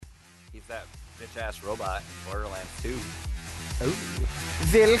He's that bitch-ass robot in Borderlands 2. Oh.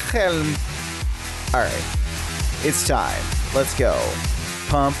 Wilhelm. All right. It's time. Let's go.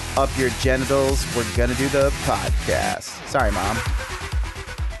 Pump up your genitals. We're going to do the podcast. Sorry, Mom.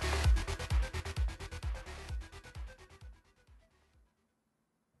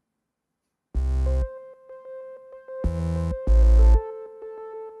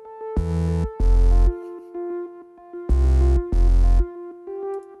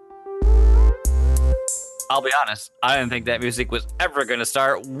 I'll be honest, I didn't think that music was ever going to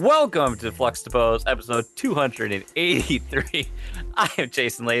start. Welcome to Flux to Pose, episode 283. I am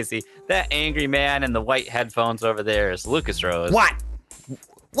Jason Lacey. That angry man in the white headphones over there is Lucas Rose. What?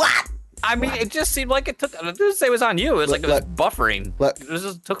 I mean, it just seemed like it took. I didn't say it was on you. It was like it was buffering. It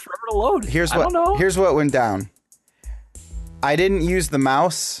just took forever to load. Here's what went down. I didn't use the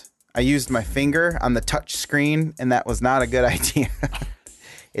mouse. I used my finger on the touch screen, and that was not a good idea.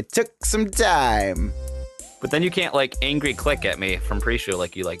 It took some time. But then you can't like angry click at me from pre-show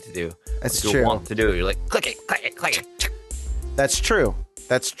like you like to do. That's like true. You want to do. You're like click it. That's true.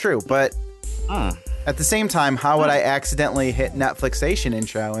 But at the same time, how would I accidentally hit Netflixation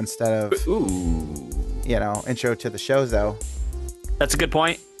intro instead of intro to the show though? That's a good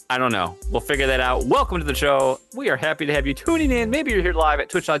point. I don't know. We'll figure that out. Welcome to the show. We are happy to have you tuning in. Maybe you're here live at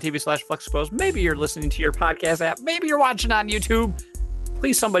twitch.tv/FluxPose. Maybe you're listening to your podcast app. Maybe you're watching on YouTube.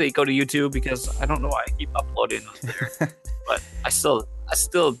 Please, somebody go to YouTube because I don't know why I keep uploading those there. But I still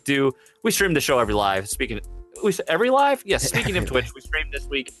do. We stream the show every live. Every live? Yes. Speaking of Twitch, we stream this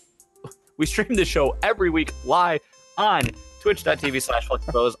week. We stream the show every week live on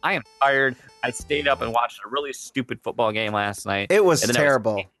twitch.tv/FluxPose. I am tired. I stayed up and watched a really stupid football game last night. It was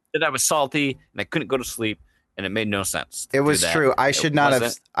terrible. Then I was salty and I couldn't go to sleep. And it made no sense. It was true. I should not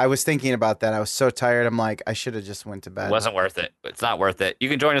have. I was thinking about that. I was so tired. I'm like, I should have just went to bed. It wasn't worth it. It's not worth it. You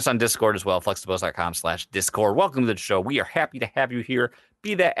can join us on Discord as well, fluxtopose.com/Discord. Welcome to the show. We are happy to have you here.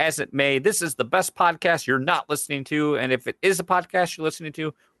 Be that as it may, this is the best podcast you're not listening to. And if it is a podcast you're listening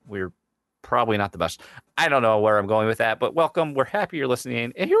to, we're probably not the best. I don't know where I'm going with that, but welcome. We're happy you're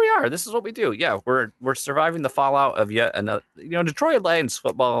listening. And here we are. This is what we do. Yeah, we're surviving the fallout of yet another. Detroit Lions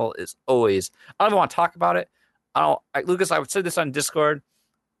football is always. I don't even want to talk about it. Lucas, I would say this on Discord.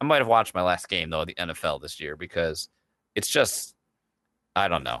 I might have watched my last game, though, the NFL this year, because it's just, I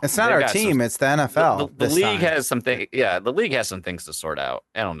don't know. It's not our team. It's the NFL. The league has something. Yeah, the league has some things to sort out.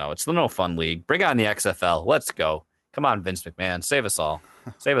 I don't know. It's the no fun league. Bring on the XFL. Let's go. Come on, Vince McMahon. Save us all.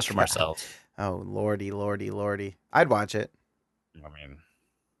 Save us from ourselves. Oh, lordy. I'd watch it. I mean,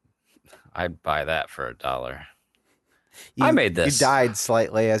 I'd buy that for $1. I made this. You died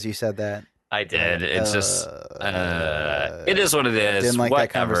slightly as you said that. I did. It's just, it is what it is. Didn't like Whatever.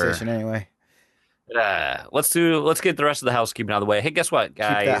 that conversation anyway. Let's get the rest of the housekeeping out of the way. Hey, guess what,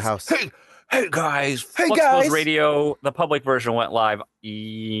 guys? Keep that house. Hey, guys. Hey, Flux guys. Pose Radio, the public version went live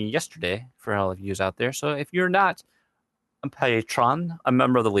yesterday for all of you out there. So if you're not a patron, a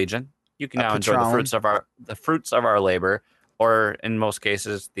member of the Legion, you can now enjoy the fruits of our labor, or in most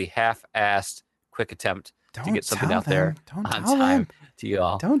cases, the half-assed quick attempt to get something out there on time to you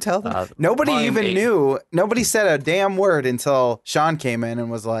all. Don't tell them. Nobody even knew. Nobody said a damn word until Sean came in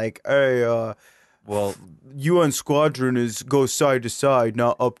and was like, hey, well, UN Squadron go side to side,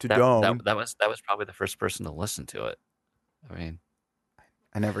 not up to down. That was probably the first person to listen to it. I mean,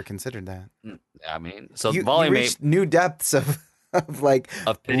 I never considered that. I mean, so you Volume 8 reached new depths of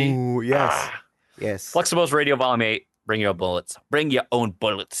pity. Ooh, yes. Yes. Flux to Pose Radio Volume 8. Bring your bullets. Bring your own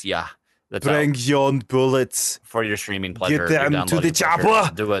bullets, yeah. Bring your own bullets for your streaming pleasure. Get them to the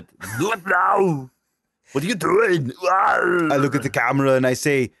chopper. Do it. Do it now. What are you doing? I look at the camera and I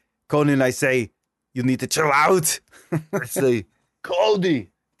say, Conan, you need to chill out. I say,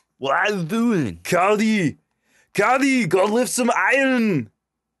 Cody, what are you doing? Cody, go lift some iron.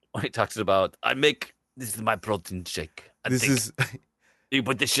 When he talks about, this is my protein shake. You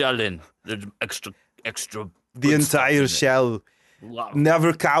put the shell in. There's extra. The entire shell. Wow.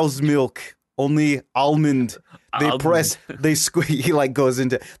 Never cow's milk, only almond. They squeeze. He goes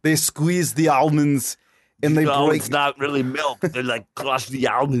into. They squeeze the almonds, and they break. It's not really milk. They crush the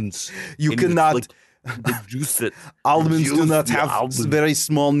almonds. You cannot. They juice it. Almonds do not have very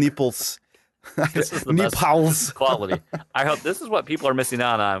small nipples. This is the nipples. Best quality. I hope this is what people are missing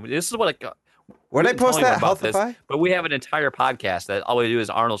out on. This is what. Where did I post that? Healthify? But we have an entire podcast that all we do is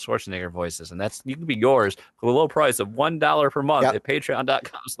Arnold Schwarzenegger voices, and you can be yours for the low price of $1 per month at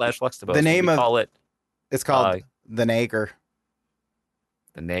patreon.com/FluxToPose. The name it's called The Nager.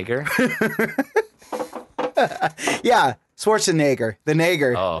 The Nager? Yeah, Schwarzenegger. The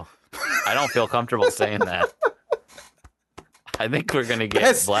Nager. Oh, I don't feel comfortable saying that. I think we're gonna get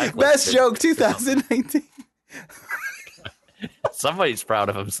Best blacklisted. joke 2019. Somebody's proud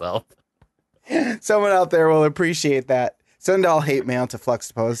of himself. Someone out there will appreciate that. Send all hate mail to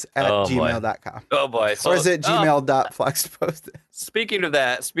fluxpose at Oh, boy. gmail.com. Oh boy! Or is it gmail.fluxpose? Speaking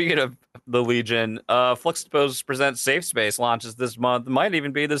of the Legion, Fluxpose presents Safe Space launches this month. Might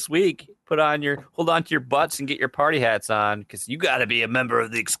even be this week. Hold on to your butts and get your party hats on, because you got to be a member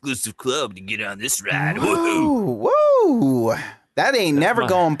of the exclusive club to get on this ride. Whoa, whoa. That ain't never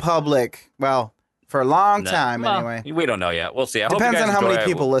going public. Well, for a long time anyway. We don't know yet. We'll see. Depends on how many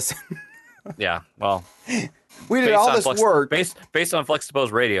people listen. Yeah, well, we did all this work based on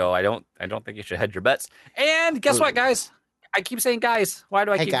Flexipo's radio. I don't think you should hedge your bets. And guess what, guys? I keep saying guys. Why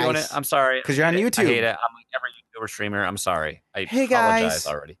do I keep doing it? I'm sorry. Because you're on YouTube. I hate it. I'm like every YouTuber streamer. I'm sorry. I apologize guys.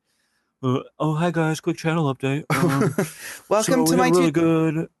 Already. Hi guys, quick channel update. Welcome to my really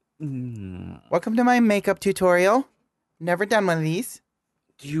good. Welcome to my makeup tutorial. Never done one of these.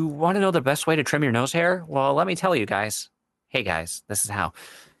 Do you want to know the best way to trim your nose hair? Well, let me tell you guys. Hey guys, this is how.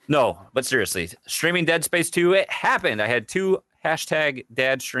 No, but seriously, streaming Dead Space 2, it happened. I had 2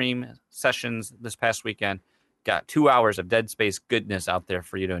 #dad stream sessions this past weekend. Got 2 hours of Dead Space goodness out there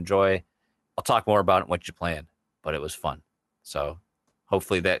for you to enjoy. I'll talk more about it what you plan, but it was fun. So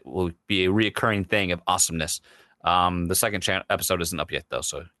hopefully that will be a reoccurring thing of awesomeness. The second episode isn't up yet, though,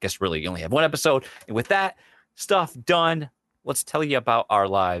 so I guess really you only have 1 episode. And with that stuff done, let's tell you about our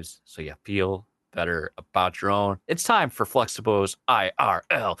lives so you feel better about your own. It's time for Flexipo's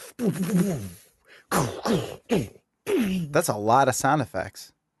IRL. That's a lot of sound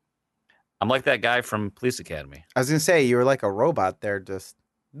effects. I'm like that guy from Police Academy. I was going to say, you were like a robot there, just...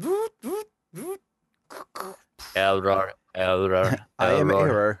 Error. I am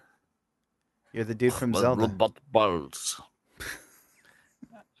Error. You're the dude from Zelda. Robot balls.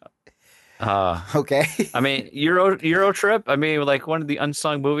 Okay. I mean, Euro Trip. I mean, like one of the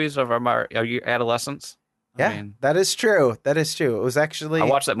unsung movies of our adolescence. Yeah, that is true. That is true. It was actually. I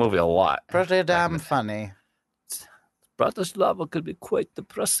watched that movie a lot. Pretty damn funny. Bratislava could be quite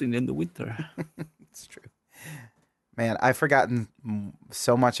depressing in the winter. It's true. Man, I've forgotten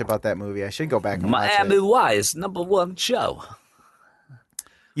so much about that movie. I should go back and watch it. Miami Vice, #1 show.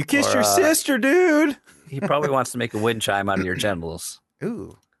 You kissed your sister, dude. He probably wants to make a wind chime out of your genitals.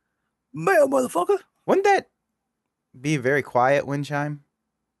 Ooh. Male motherfucker. Wouldn't that be a very quiet wind chime?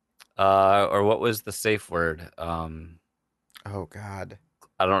 Or what was the safe word? Oh, God.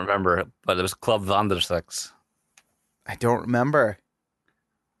 I don't remember, but it was Club Wandersex. I don't remember.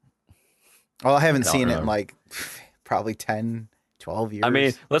 Well, I haven't seen it in like probably 10, 12 years. I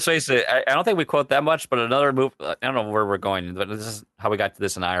mean, let's face it. I don't think we quote that much, but another movie, I don't know where we're going, but this is how we got to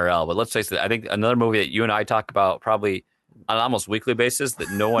this in IRL. But let's face it, I think another movie that you and I talk about probably on an almost weekly basis that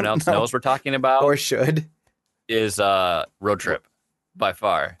no one else knows we're talking about. Or should. Is Road Trip, by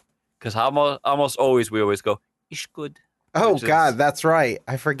far. Because almost always we always go, "Ish good." Oh, God, that's right.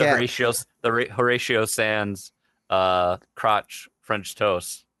 I forget. The Horatio Sands crotch French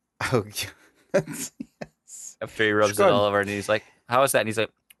toast. Oh, yes. After he rubs it all over, and he's like, "How is that?" And he's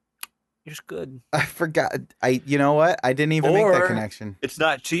like, "It's good." I forgot. You know what? I didn't even make that connection. It's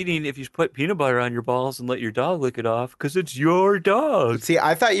not cheating if you put peanut butter on your balls and let your dog lick it off because it's your dog. See,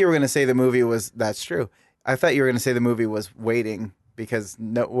 I thought you were going to say the movie was. That's true. I thought you were going to say the movie was Waiting because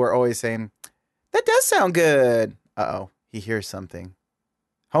we're always saying that does sound good. Uh-oh, he hears something.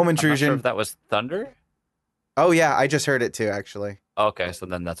 Home intrusion. I'm not sure if that was thunder. Oh yeah, I just heard it too. Actually. Okay, so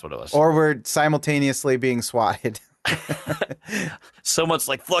then that's what it was. Or we're simultaneously being swatted. Someone's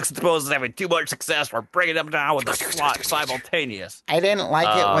like, Fluxpose is having too much success. We're bringing them down with the SWAT simultaneous. I didn't like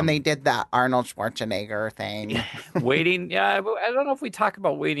it when they did that Arnold Schwarzenegger thing. Waiting, yeah, I don't know if we talk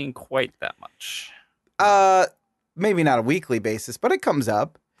about Waiting quite that much. Maybe not a weekly basis, but it comes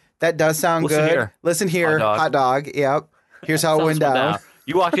up. That does sound good. Listen here, hot dog. Yep. Here's how it went down.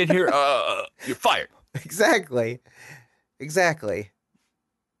 You walk in here, you're fired. Exactly.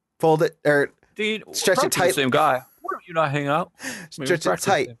 Fold it or dude, stretch it tight. Same guy. Why don't you not hang out? Stretch it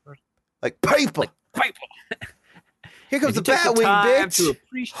tight. Like paper. Here comes the Batwing, bitch. To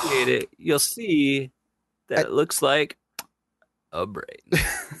appreciate it, you'll see that it looks like a brain.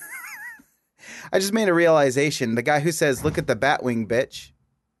 I just made a realization. The guy who says, "Look at the Batwing, bitch,"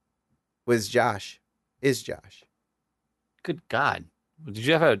 was Josh. Is Josh. Good God. Did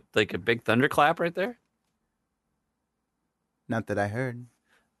you have a big thunderclap right there? Not that I heard.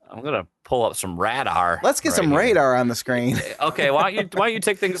 I'm gonna pull up some radar. Let's get some radar on the screen. Okay, why don't you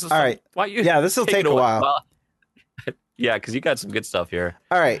take things? All right. Yeah, this will take a while. Well, yeah, because you got some good stuff here.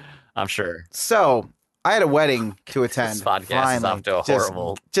 All right, I'm sure. So I had a wedding to attend. This podcast is off to a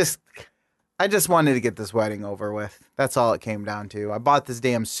horrible. I just wanted to get this wedding over with. That's all it came down to. I bought this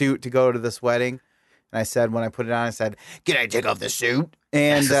damn suit to go to this wedding. And I said, when I put it on, I said, "Can I take off the suit?"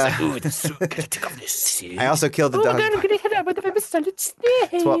 And Ooh, the suit. Can I take off this suit? I also killed the dog. I'm gonna hit up with the famous Snake.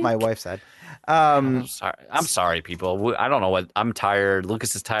 That's what my wife said. I'm sorry. I'm sorry, people. I don't know what. I'm tired.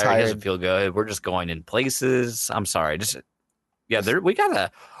 Lucas is tired. He doesn't feel good. We're just going in places. I'm sorry. We got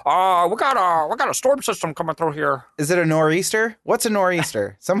a storm system coming through here. Is it a nor'easter? What's a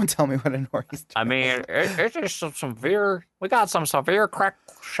nor'easter? Someone tell me what a nor'easter. I mean, it's just some severe. We got some severe crack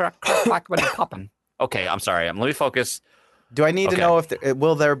popping. Okay, I'm sorry. Let me focus. Do I need to know if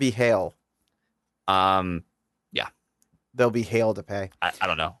will there be hail? Yeah. There'll be hail to pay. I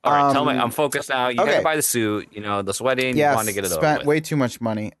don't know. All right, tell me. I'm focused now. You gotta buy the suit. You know, this wedding. Yes, you want to get it over spent with. way too much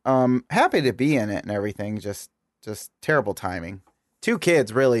money. Happy to be in it and everything. Just terrible timing. 2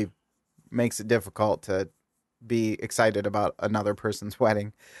 kids really makes it difficult to be excited about another person's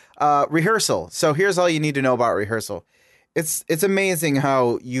wedding. Rehearsal. So here's all you need to know about rehearsal. It's amazing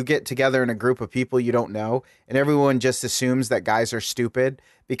how you get together in a group of people you don't know, and everyone just assumes that guys are stupid,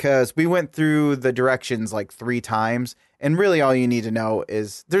 because we went through the directions like 3 times, and really all you need to know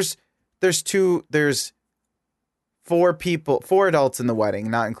is there's 4 adults in the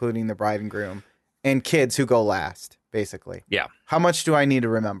wedding, not including the bride and groom, and kids who go last, basically. Yeah. How much do I need to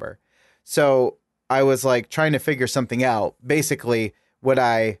remember? So I was like trying to figure something out. Basically, would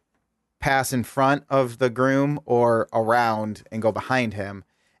I pass in front of the groom or around and go behind him?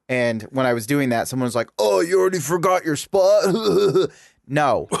 And when I was doing that, someone was like, "Oh, you already forgot your spot."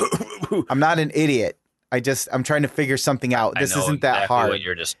 No, I'm not an idiot. I'm trying to figure something out. This isn't that exactly hard. What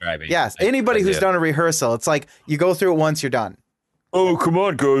you're describing. Yes. Anybody who's done a rehearsal, it's like you go through it once, you're done. Oh, come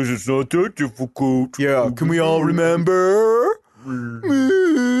on, guys. It's not that difficult. Yeah. Can we all remember?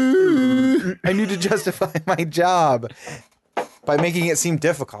 I need to justify my job by making it seem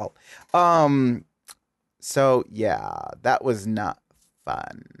difficult. So yeah, that was not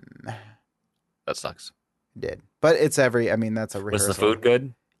fun. That sucks. But it's that's a rehearsal. Was the food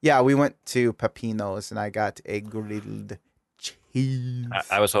good? Yeah, we went to Pepino's and I got a grilled cheese.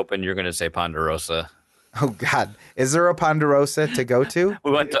 I was hoping you were going to say Ponderosa. Oh God, is there a Ponderosa to go to?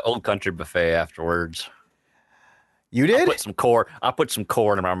 We went to Old Country Buffet afterwards. You did? I put some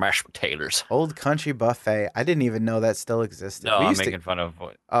corn in our mashed potatoes. Old Country Buffet. I didn't even know that still existed. No, I'm making fun of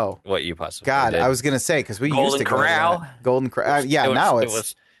what you possibly God, did. I was gonna say because we Golden used to Corral. go to that. Golden Corral.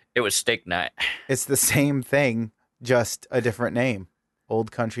 It was steak night. It's the same thing, just a different name.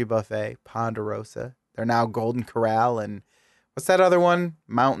 Old Country Buffet, Ponderosa. They're now Golden Corral, and what's that other one?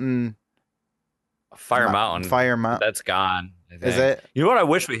 Fire Mountain. Fire Mountain. That's gone. Is it? You know what I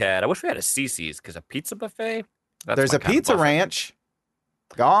wish we had? I wish we had a CC's, because a pizza buffet. There's a Pizza Ranch.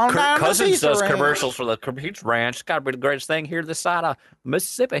 Gone down to Cousins Pizza does Ranch. commercials for the Pizza Ranch. It's got to be the greatest thing here this side of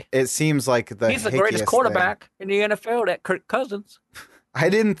Mississippi. It seems like He's the greatest quarterback in the NFL, that Kirk Cousins. I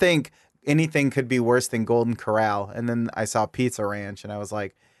didn't think anything could be worse than Golden Corral, and then I saw Pizza Ranch, and I was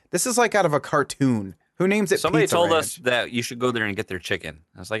like, "This is like out of a cartoon. Who names it?" Somebody Pizza told Ranch? us that you should go there and get their chicken.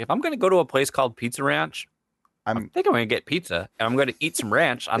 I was like, if I'm going to go to a place called Pizza Ranch, I think I'm going to get pizza, and I'm going to eat some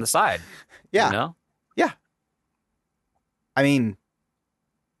ranch on the side. Yeah. You know? Yeah. I mean,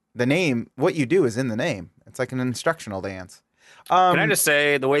 the name, what you do is in the name. It's like an instructional dance. Can I just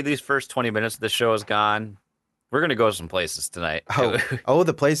say, the way these first 20 minutes of the show has gone, we're going to go some places tonight.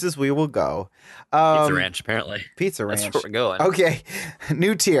 The places we will go. Pizza Ranch, apparently. Pizza Ranch. That's where we're going. Okay.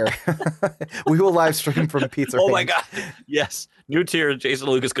 New tier. We will live stream from Pizza Ranch. Oh, my God. Yes. New tier, Jason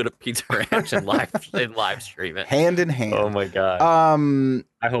Lucas go to Pizza Ranch and live stream it. Hand in hand. Oh, my God.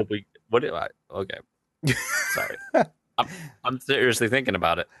 I hope we... Okay. Sorry. I'm seriously thinking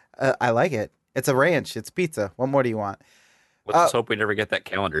about it. I like it. It's a ranch. It's pizza. What more do you want? Let's just hope we never get that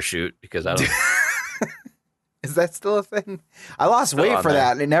calendar shoot, because I don't... Is that still a thing? I lost weight for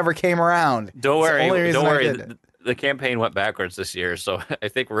that, and it never came around. Don't worry. Don't worry. The campaign went backwards this year, so I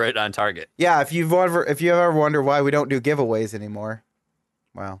think we're right on target. Yeah, if you ever wonder why we don't do giveaways anymore,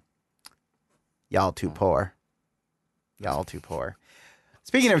 well, y'all too poor. Y'all too poor.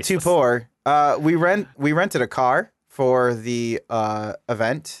 Speaking of too poor, we rented a car for the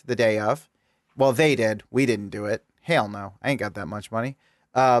event the day of. Well, they did. We didn't do it. Hell no. I ain't got that much money.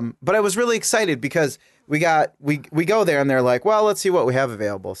 But I was really excited because we go there and they're like, well, let's see what we have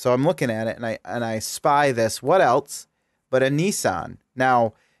available. So I'm looking at it and I spy this. What else but a Nissan?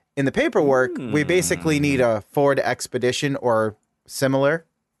 Now, in the paperwork, we basically need a Ford Expedition or similar.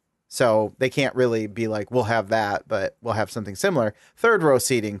 So they can't really be like, we'll have that, but we'll have something similar. Third row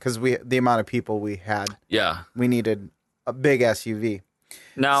seating, because the amount of people we had. Yeah. We needed a big SUV.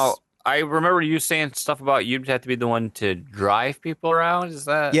 Now, I remember you saying stuff about you'd have to be the one to drive people around. Is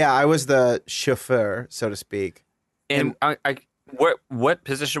that? Yeah, I was the chauffeur, so to speak. And what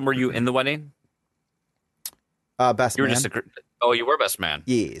position were you in the wedding? Best You were man. just oh, you were best man,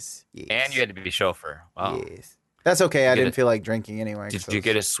 Yes, yes. and you had to be chauffeur. Wow. Yes. That's okay. I get didn't it? feel like drinking anyway. Did 'cause you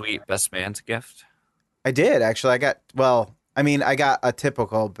get a sweet best man's gift? I did, actually. I got a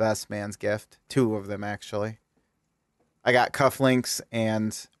typical best man's gift. 2 of them, actually. I got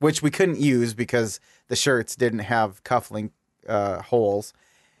cufflinks, which we couldn't use because the shirts didn't have cufflink holes,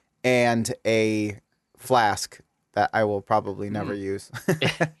 and a flask that I will probably never use. Do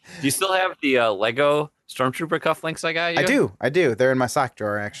you still have the Lego Stormtrooper cufflinks I got you? I do. They're in my sock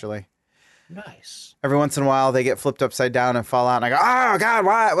drawer, actually. Nice. Every once in a while, they get flipped upside down and fall out, and I go, "Oh God,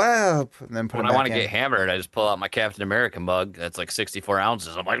 why?" Well, and then put When them I back want to in. get hammered, I just pull out my Captain America mug. That's like 64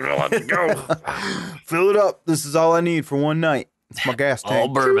 ounces. I'm like, let's go. Fill it up. This is all I need for one night. It's my gas tank. All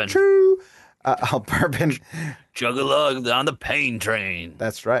bourbon. Choo-choo. All bourbon. Chug a lug on the pain train.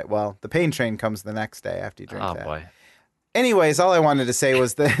 That's right. Well, the pain train comes the next day after you drink Oh that. boy. Anyways, all I wanted to say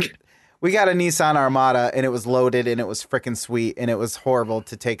was that we got a Nissan Armada, and it was loaded, and it was freaking sweet, and it was horrible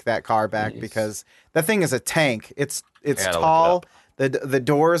to take that car back because that thing is a tank. It's gotta tall. look The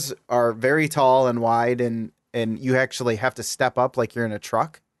doors are very tall and wide, and you actually have to step up like you're in a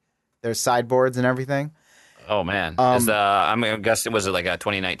truck. There's sideboards and everything. Oh man. I'm guessing, was it like a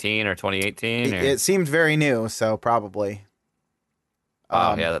 2019 or 2018? It seemed very new, so probably.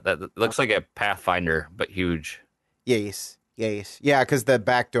 Wow, yeah, that looks like a Pathfinder, but huge. Yes. Yeah, because the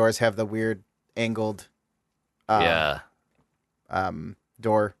back doors have the weird angled door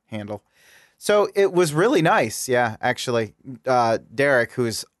handle. So it was really nice. Yeah, actually. Derek,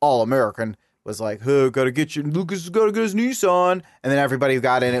 who's all American, was like, "Hey, Lucas has got to get his Nissan." And then everybody who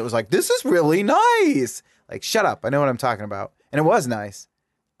got in it was like, "This is really nice." Like, shut up. I know what I'm talking about. And it was nice.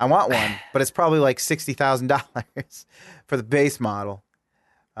 I want one, but it's probably like $60,000 for the base model.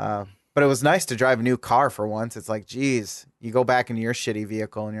 But it was nice to drive a new car for once. It's like, geez, you go back into your shitty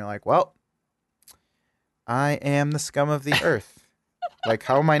vehicle and you're like, well, I am the scum of the earth. Like,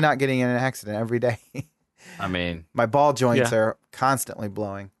 how am I not getting in an accident every day? I mean, My ball joints are constantly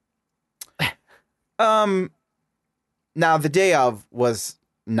blowing. Now the day of was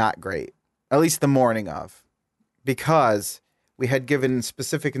not great. At least the morning of, because we had given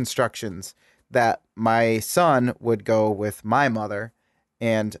specific instructions that my son would go with my mother,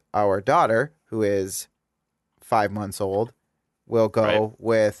 and our daughter, who is 5 months old, will go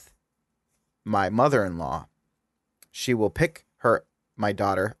with my mother-in-law. She will pick my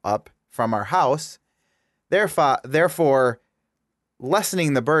daughter up from our house, therefore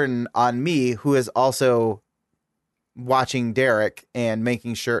lessening the burden on me, who is also watching Derek and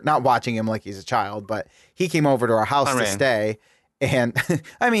making sure, not watching him like he's a child, but he came over to our house to stay. And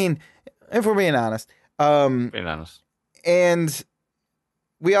I mean, if we're being honest, and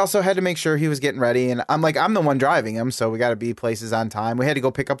we also had to make sure he was getting ready. And I'm the one driving him, so we got to be places on time. We had to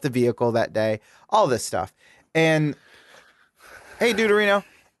go pick up the vehicle that day, all this stuff. And hey, Deuterino.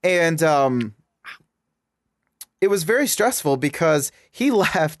 And it was very stressful because he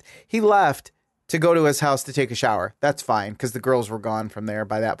left to go to his house to take a shower. That's fine, because the girls were gone from there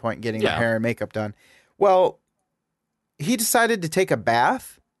by that point, getting their hair and makeup done. Well, he decided to take a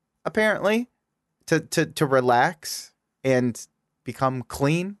bath, apparently, to relax and become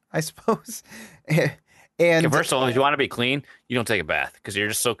clean, I suppose. And first of all, if you want to be clean, you don't take a bath because you're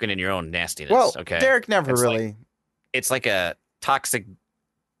just soaking in your own nastiness. Well, okay, Derek never really. It's like a toxic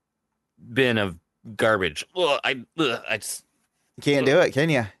bin of garbage. I just can't do it, can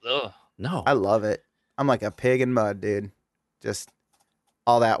you? No, I love it. I'm like a pig in mud, dude. Just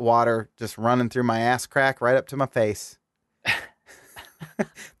all that water just running through my ass crack right up to my face.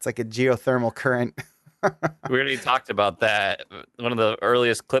 It's like a geothermal current. We already talked about that. One of the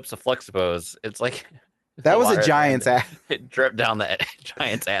earliest clips of Flexipose. It's like that was a giant's ass. It dripped down that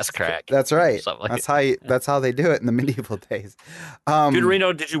giant's ass crack. That's right. Like that's how they do it in the medieval days.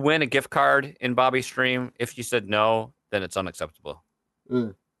 Deuterino, did you win a gift card in Bobby's stream? If you said no, then it's unacceptable.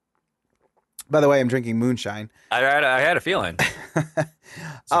 By the way, I'm drinking moonshine. I had a feeling.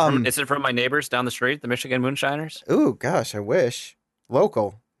 Is it from my neighbors down the street, the Michigan Moonshiners? Ooh, gosh, I wish.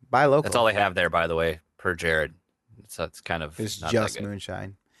 Local. Buy local. That's all they have there, by the way, per Jared. So it's kind of it's just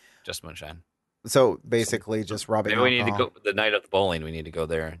moonshine. Just moonshine. So basically just rubbing Maybe we alcohol. need to go the night of the bowling. We need to go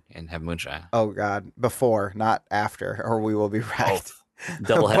there and have moonshine. Oh, God. Before, not after, or we will be wrecked.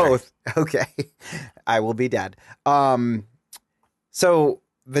 Double header. Both. Okay. I will be dead. So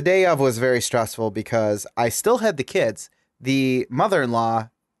the day of was very stressful because I still had the kids. The mother-in-law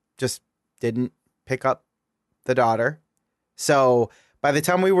just didn't pick up the daughter. So By the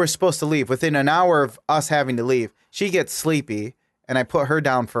time we were supposed to leave, within an hour of us having to leave, she gets sleepy, and I put her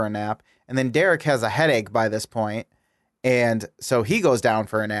down for a nap. And then Derek has a headache by this point, and so he goes down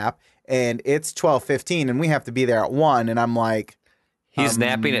for a nap. And it's 12:15, and we have to be there at 1. And I'm like, He's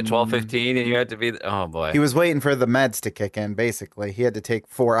napping at 12:15, and you have to be. Oh boy. he was waiting for the meds to kick in. Basically, he had to take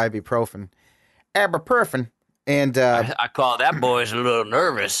 4 ibuprofen, and I call that boy's a little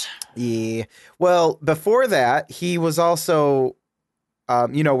nervous. yeah. Well, before that, he was also,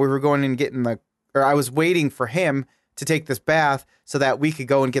 we were going and getting I was waiting for him to take this bath so that we could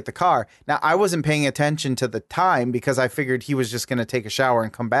go and get the car. Now, I wasn't paying attention to the time because I figured he was just going to take a shower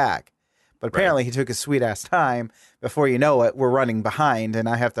and come back. But apparently he took his sweet ass time. Before you know it, we're running behind, and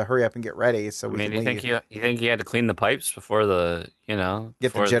I have to hurry up and get ready so we can you leave. think you think he had to clean the pipes before Get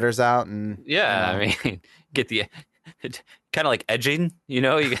the jitters out and yeah, I mean, get the kind of like edging, you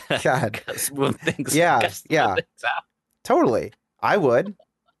God. gotta smooth things. Yeah, gotta smooth yeah. things out. Totally. I would.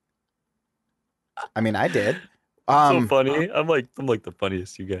 I mean, I did. So funny. I'm like the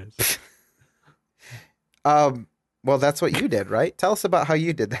funniest, you guys. Well, that's what you did, right? Tell us about how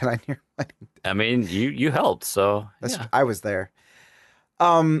you did that on your wedding. I mean, you helped, so yeah. I was there.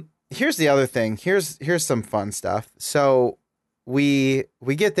 Here's the other thing. Here's some fun stuff. So we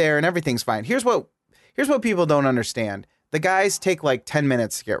get there and everything's fine. Here's what people don't understand. The guys take like 10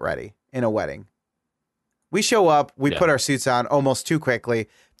 minutes to get ready in a wedding. We show up, we put our suits on almost too quickly.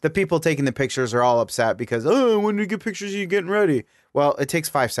 The people taking the pictures are all upset because, when do you get pictures of you getting ready? Well, it takes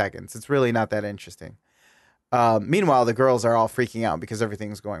 5 seconds. It's really not that interesting. Meanwhile, the girls are all freaking out because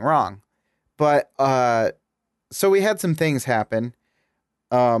everything's going wrong. But so we had some things happen.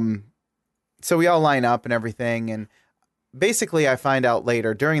 So we all line up and everything. And basically, I find out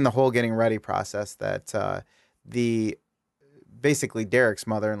later during the whole getting ready process that basically Derek's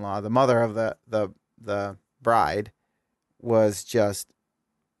mother-in-law, the mother of the bride, was just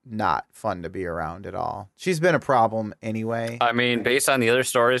not fun to be around at all. She's been a problem anyway. I mean, based on the other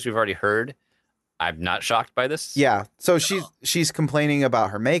stories we've already heard, I'm not shocked by this. Yeah. So she's complaining about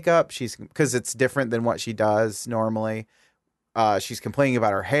her makeup. Because it's different than what she does normally. She's complaining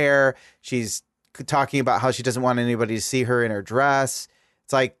about her hair. She's talking about how she doesn't want anybody to see her in her dress.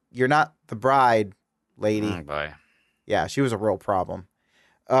 It's like, you're not the bride, lady. Oh, boy. Yeah, she was a real problem.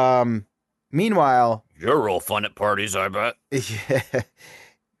 Meanwhile, You're real fun at parties, I bet. yeah.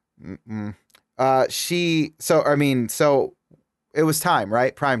 So it was time,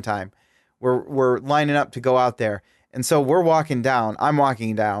 right? Prime time. We're lining up to go out there. And so we're walking down. I'm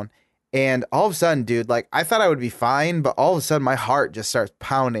walking down. And all of a sudden, dude, like, I thought I would be fine, but all of a sudden my heart just starts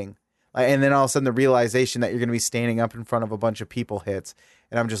pounding. And then all of a sudden the realization that you're going to be standing up in front of a bunch of people hits.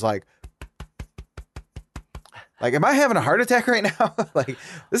 And I'm just like, am I having a heart attack right now? Like,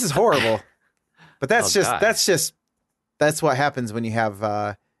 this is horrible. But that's what happens when you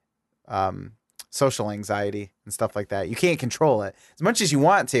have social anxiety and stuff like that. You can't control it as much as you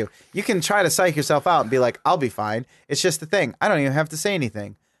want to. You can try to psych yourself out and be like, I'll be fine. It's just the thing. I don't even have to say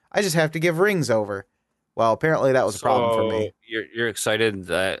anything. I just have to give rings over. Well, apparently that was a problem for me. You're excited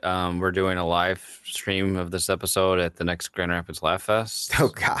that we're doing a live stream of this episode at the next Grand Rapids Laugh Fest? Oh,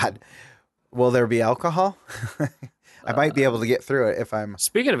 God. Will there be alcohol? I might be able to get through it if I'm...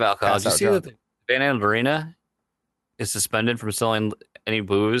 Speaking of alcohol, did you see drunk. that Van Andel Arena is suspended from selling any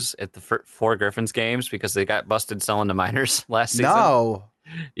booze at the Four Griffins games because they got busted selling to minors last season? No.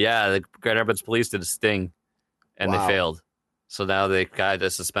 Yeah, the Grand Rapids police did a sting, and Wow. they failed. So now they got a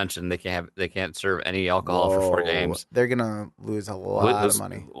suspension. They can't serve any alcohol for 4 games. They're gonna lose a lot of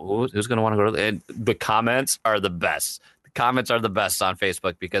money. Who's going to want to go to? And the comments are the best. The comments are the best on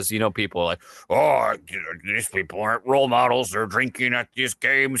Facebook because people are like, oh, these people aren't role models. They're drinking at these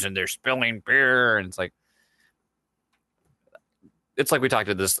games and they're spilling beer, and it's like we talked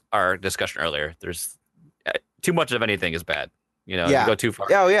about our discussion earlier. There's too much of anything is bad. You go too far.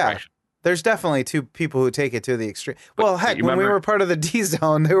 Oh, yeah. There's definitely 2 people who take it to the extreme. Well, heck, when we were part of the D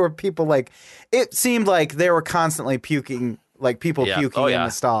Zone, there were people it seemed like they were constantly puking, like people puking in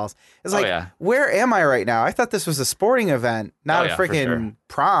the stalls. It's like, where am I right now? I thought this was a sporting event, not a freaking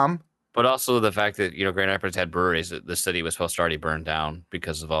prom. But also the fact that, Grand Rapids had breweries that the city was supposed to already burn down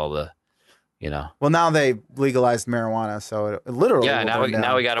because of all the, Well, now they legalized marijuana, so it literally will burn down.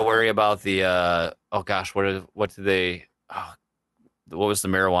 Now we got to worry about the, what was the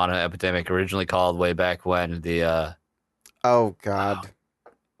marijuana epidemic originally called way back when? The oh God,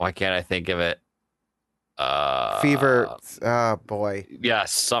 why can't I think of it? Fever. Oh boy.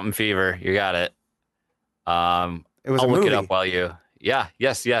 Yes, something fever. You got it. It was I'll a look movie. it up while you. Yeah.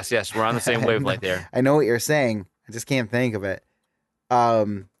 Yes. We're on the same wavelength there. I know what you're saying. I just can't think of it.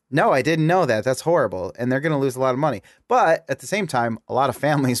 No, I didn't know that. That's horrible. And they're going to lose a lot of money. But at the same time, a lot of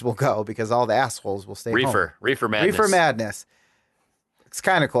families will go because all the assholes will stay home. Reefer madness. Reefer madness. It's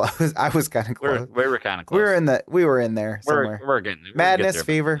kind of close. I was kind of close. We were kind of close. We were in there somewhere. We're getting Madness, there.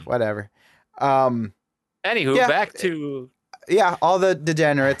 fever, whatever. Anywho, yeah. back to Yeah, all the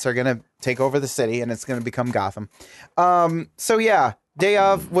degenerates are going to take over the city and it's going to become Gotham. So yeah, day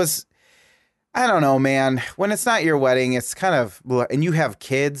of was, I don't know, man. When it's not your wedding, it's kind of, and you have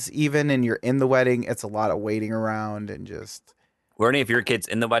kids even, and you're in the wedding, it's a lot of waiting around and just. Were any of your kids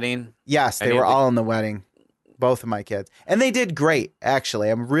in the wedding? Yes, they were all in the wedding. Both of my kids. And they did great, actually.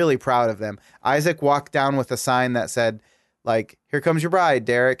 I'm really proud of them. Isaac walked down with a sign that said, like, "Here comes your bride,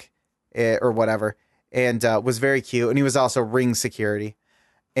 Derek," or whatever. And was very cute. And he was also ring security.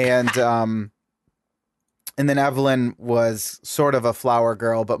 And then Evelyn was sort of a flower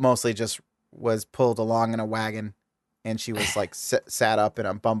girl, but mostly just was pulled along in a wagon. And she was like sat up in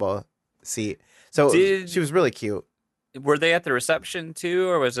a bumbo seat. So she was really cute. Were they at the reception too?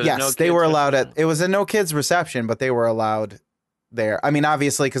 Or was it yes, they were allowed it was a no kids reception, but they were allowed there. I mean,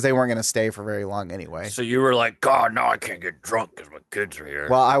 obviously, because they weren't going to stay for very long anyway. So you were like, God, no, I can't get drunk because my kids are here.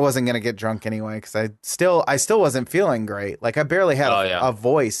 Well, I wasn't going to get drunk anyway because I still wasn't feeling great. Like I barely had a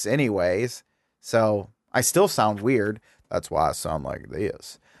voice anyways. So I still sound weird. That's why I sound like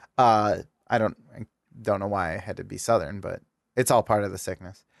this. I don't know why I had to be Southern, but it's all part of the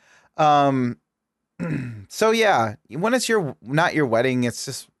sickness. So yeah, when it's not your wedding, it's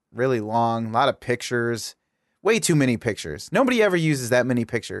just really long, a lot of pictures. Way too many pictures. Nobody ever uses that many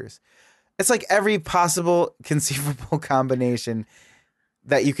pictures. It's like every possible conceivable combination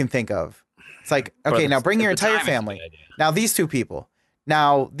that you can think of. It's like, okay, now bring your entire family. Now these two people.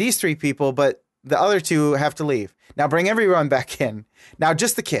 Now these three people, but the other two have to leave. Now bring everyone back in. Now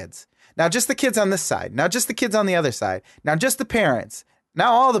just the kids. Now just the kids on this side. Now just the kids on the other side. Now just the parents.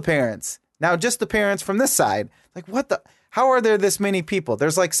 Now all the parents. Now just the parents from this side. Like what the... How are there this many people?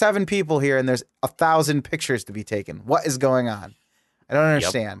 There's like 7 people here and there's 1,000 pictures to be taken. What is going on? I don't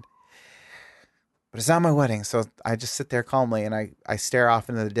understand. Yep. But it's not my wedding, so I just sit there calmly and I stare off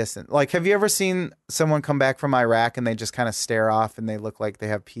into the distance. Like, have you ever seen someone come back from Iraq and they just kind of stare off and they look like they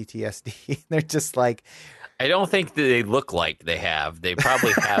have PTSD? They're just like... I don't think that they look like they have. They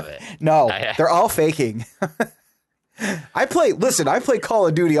probably have it. No, they're all faking. I play Call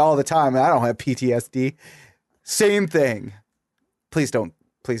of Duty all the time and I don't have PTSD. Same thing. Please don't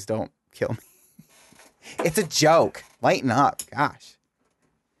kill me. It's a joke. Lighten up. Gosh.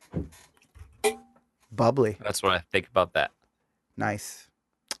 Bubbly. That's what I think about that. Nice.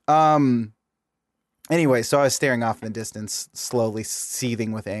 Anyway, so I was staring off in the distance, slowly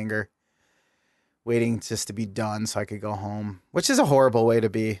seething with anger, waiting just to be done so I could go home, which is a horrible way to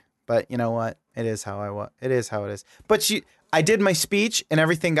be. But you know what? It is how it is. But I did my speech and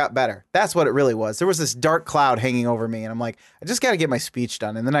everything got better. That's what it really was. There was this dark cloud hanging over me and I'm like, I just got to get my speech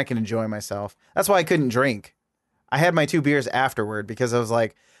done and then I can enjoy myself. That's why I couldn't drink. I had my 2 beers afterward because I was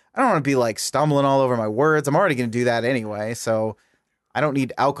like, I don't want to be like stumbling all over my words. I'm already going to do that anyway. So I don't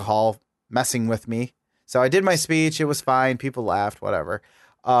need alcohol messing with me. So I did my speech. It was fine. People laughed, whatever.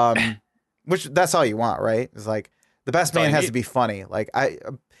 Which that's all you want, right? It's like the best man has to be funny. Like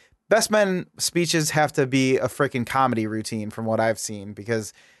best men speeches have to be a freaking comedy routine from what I've seen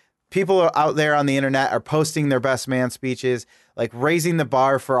because people out there on the internet are posting their best man speeches, like raising the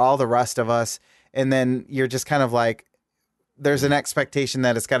bar for all the rest of us. And then you're just kind of like, there's an expectation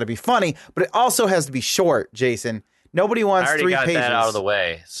that it's got to be funny, but it also has to be short, Jason. Nobody wants 3 pages. I already got that out of the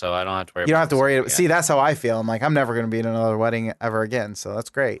way, so I don't have to worry about it. You don't have to worry. See, that's how I feel. I'm like, I'm never going to be in another wedding ever again. So that's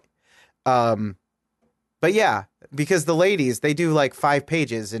great. But yeah, because the ladies, they do like 5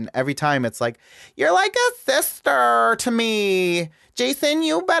 pages and every time it's like, you're like a sister to me. Jason,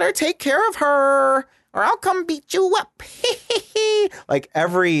 you better take care of her or I'll come beat you up. Like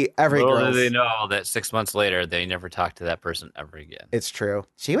every girl. They know that 6 months later, they never talk to that person ever again. It's true.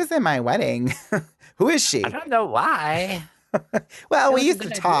 She was in my wedding. Who is she? I don't know why. Well, we used to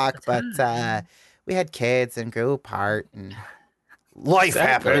talk, but we had kids and grew apart and life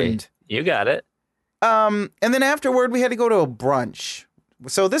happened. You got it. And then afterward, we had to go to a brunch.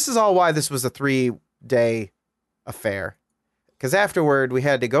 So this is all why this was a 3-day affair. Because afterward, we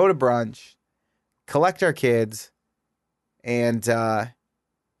had to go to brunch, collect our kids, and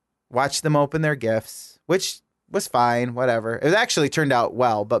watch them open their gifts, which was fine, whatever. It actually turned out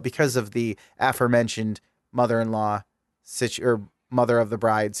well, but because of the aforementioned mother-in-law or mother of the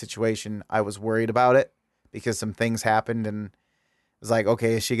bride situation, I was worried about it because some things happened and was like,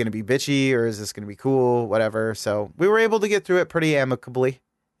 okay, is she going to be bitchy or is this going to be cool? Whatever. So we were able to get through it pretty amicably.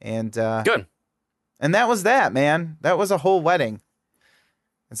 And good. And that was that, man. That was a whole wedding.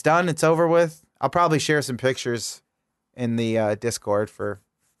 It's done. It's over with. I'll probably share some pictures in the Discord for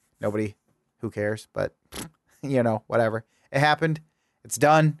nobody who cares, but whatever. It happened. It's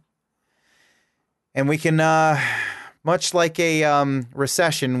done. And we can, much like a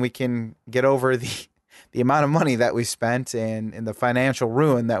recession, we can get over the amount of money that we spent and the financial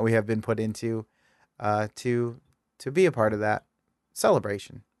ruin that we have been put into to be a part of that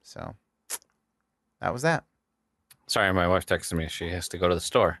celebration. So that was that. Sorry, my wife texted me. She has to go to the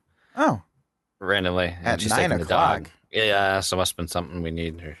store. Oh. Randomly. At she's 9 taking the o'clock. dog. Yeah, so must have been something we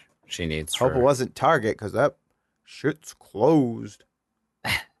need or she needs. Hope it wasn't Target because that shit's closed.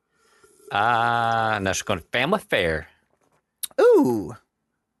 Now she's going to Family Fair. Ooh.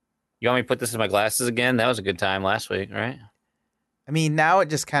 You want me to put this in my glasses again? That was a good time last week, right? I mean, now it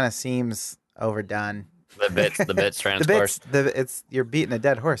just kind of seems overdone. The bits transcourse. You're beating a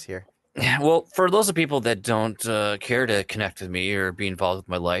dead horse here. Yeah, well, for those of people that don't care to connect with me or be involved with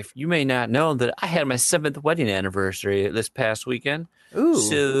my life, you may not know that I had my 7th wedding anniversary this past weekend. Ooh.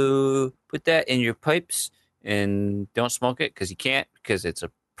 So put that in your pipes and don't smoke it because you can't, because it's a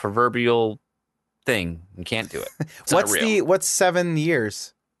proverbial thing. You can't do it. What's 7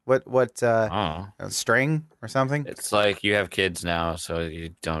 years? What a string or something? It's like you have kids now, so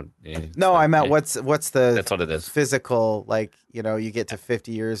you don't. No, I meant what's the that's what it is. Physical, like, you get to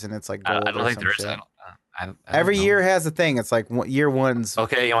 50 years and it's like gold. I don't think there is. I don't Every know. year has a thing. It's like year one's.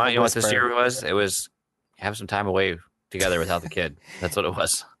 Okay, you know what this year was? It was have some time away together without the kid. That's what it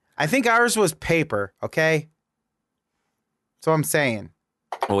was. I think ours was paper. Okay, that's what I'm saying.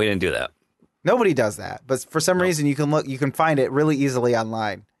 Well, we didn't do that. Nobody does that, but for some reason you can find it really easily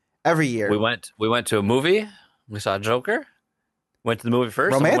online. Every year. We went to a movie. We saw Joker. Went to the movie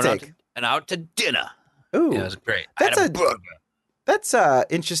first. Romantic. And out to dinner. Ooh. Yeah, it was great. That's a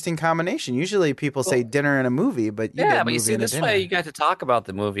interesting combination. Usually people say dinner and a movie, but you see this way you got to talk about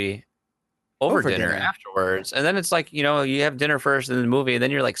the movie over dinner afterwards. And then it's like, you have dinner first and then the movie, and then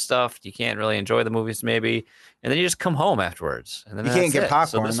you're like stuffed. You can't really enjoy the movies maybe. And then you just come home afterwards. And then you can't get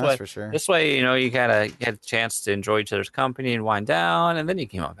popcorn, that's for sure. This way, you kind of had a chance to enjoy each other's company and wind down, and then you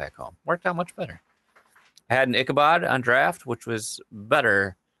came on back home. Worked out much better. I had an Ichabod on draft, which was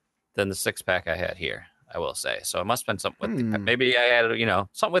better than the 6-pack I had here, I will say. So it must have been something with maybe I had,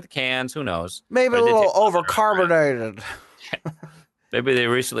 something with the cans, who knows. Maybe a little overcarbonated. Maybe they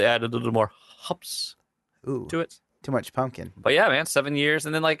recently added a little more hops to it. Too much pumpkin. But yeah, man, 7 years.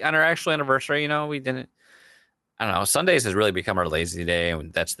 And then like on our actual anniversary, we didn't, I don't know. Sundays has really become our lazy day,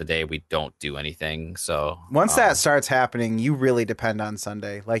 and that's the day we don't do anything. So once that starts happening, you really depend on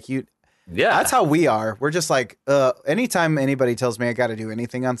Sunday. Like yeah, that's how we are. We're just like, anytime anybody tells me I got to do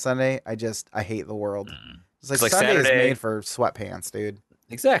anything on Sunday, I hate the world. It's like Sunday is made for sweatpants, dude.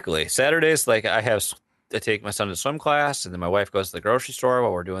 Exactly. Saturdays, like I take my son to swim class, and then my wife goes to the grocery store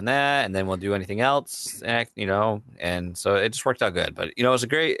while we're doing that, and then we'll do anything else, and so it just worked out good. But it was a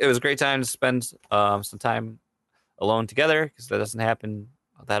great time to spend some time alone together because that doesn't happen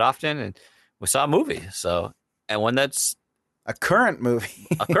that often, and we saw a movie. So, and when that's a current movie,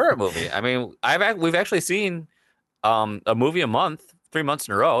 I mean, we've actually seen a movie a month, 3 months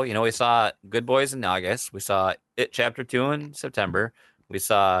in a row. We saw Good Boys in August, we saw It Chapter 2 in September, we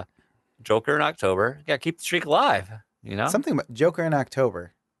saw Joker in October. Yeah, keep the streak alive. Something about Joker in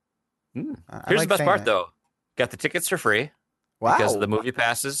October. Here's the best part, though. Got the tickets for free. Wow. Because the movie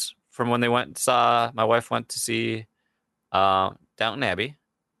passes from when they my wife went to see Downton Abbey.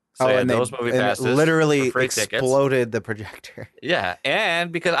 So and those movie passes literally for free exploded tickets. the projector. Yeah,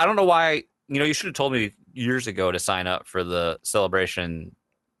 and because I don't know why, you should have told me years ago to sign up for the celebration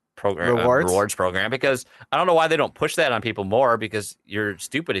program, rewards program, because I don't know why they don't push that on people more, because you're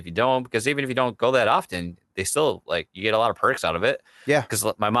stupid if you don't, because even if you don't go that often, they still, you get a lot of perks out of it. Yeah. Because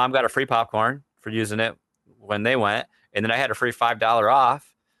my mom got a free popcorn for using it when they went, and then I had a free $5 off.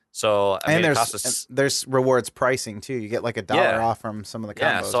 So there's rewards pricing too. You get like $1 off from some of the combos.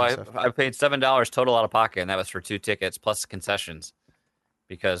 Yeah, so I paid $7 total out of pocket, and that was for 2 tickets plus concessions,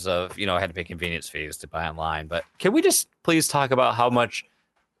 because of I had to pay convenience fees to buy online. But can we just please talk about how much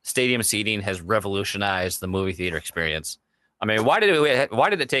stadium seating has revolutionized the movie theater experience? I mean, why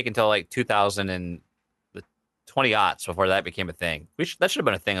did it take until like 2000 and the 20-aughts before that became a thing? That should have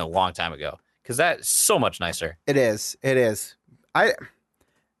been a thing a long time ago, because that's so much nicer. It is.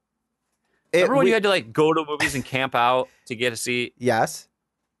 Remember when you had to go to movies and camp out to get a seat? Yes.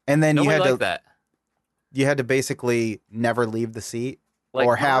 And then Nobody liked that. You had to basically never leave the seat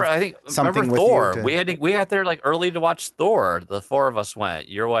remember something with Thor. you. We got there early to watch Thor. The 4 of us went.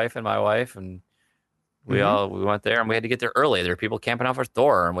 Your wife and my wife, and We Mhm. we went there and we had to get there early. There were people camping out for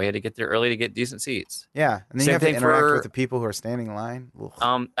Thor, and we had to get there early to get decent seats. Yeah, and then you Same have to thing interact with for the people who are standing in line. Ugh.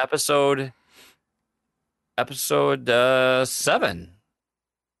 episode 7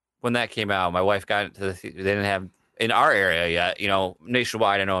 when that came out. My wife got into they didn't have in our area yet. You know,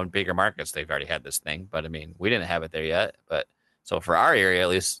 nationwide, I know in bigger markets they've already had this thing, but I mean, we didn't have it there yet. But so for our area, at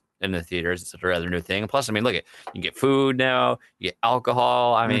least in the theaters, it's a rather new thing. Plus, I mean, look at you can get food now, you get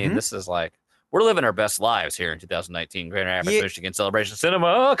alcohol. I mean, Mhm. this is like we're living our best lives here in 2019. Grand Rapids, Yeah, Michigan Celebration Cinema.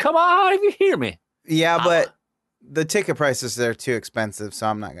 Oh, come on, if you hear me. yeah, I'm but the ticket prices there are too expensive, so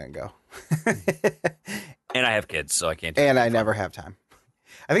I'm not gonna go. and I have kids, so I can't. Do And I anything never have time.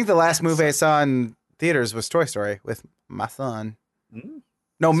 I think the last movie I saw in theaters was Toy Story with my son. fun.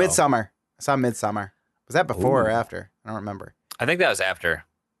 No, So- Midsummer. I saw Midsummer. Was that before or Ooh. after? I don't remember. I think that was after.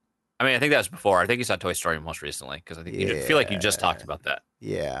 I mean, I think that was before. I think you saw Toy Story most recently because I think you feel like you just talked about that.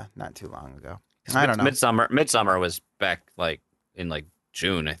 Yeah, not too long ago. 'Cause I don't know. Midsummer was back like in like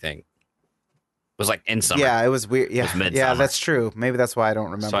June, I think. It was like in summer. Yeah, it was weird. Yeah, was yeah, Midsummer. that's true. Maybe that's why I don't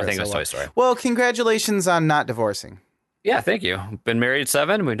remember. So I think it was well. Toy Story. Well, congratulations on not divorcing. Yeah, thank you. Been married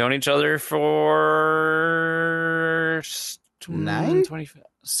 7. We've known each other for 9?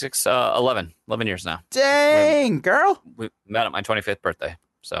 26, 11 years now. Dang, girl. We met at my 25th birthday.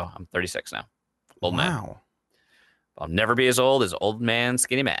 So I'm 36 now. Old man. Wow. I'll never be as old as old man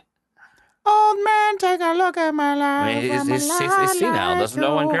Skinny Matt. Old man, take a look at my life. I mean, he's senile. Doesn't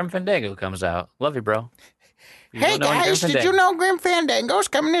know when Grim Fandango comes out. Love you, bro. You Hey don't know when Grim guys, did you Fandango- know Grim Fandango's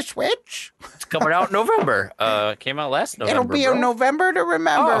coming to Switch? It's coming out in November. Came out last November. It'll be bro. a November to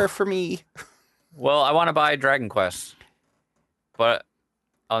remember Oh. for me. Well, I want to buy Dragon Quest, but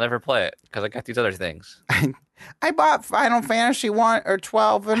I'll never play it because I got these other things. I bought Final Fantasy 1 or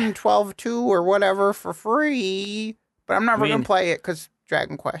 12 and 12-2 or whatever for free, but I'm never I mean- going to play it because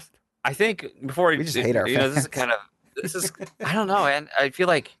Dragon Quest. I think before We just hate our this is fans. this is I don't know, and I feel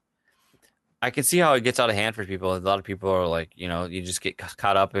like I can see how it gets out of hand for people. A lot of people are like, you just get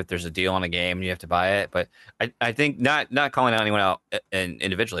caught up if there's a deal on a game and you have to buy it. But I think not calling anyone out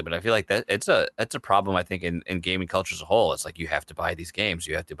individually, but I feel like that it's a problem. I think in gaming culture as a whole, it's like you have to buy these games.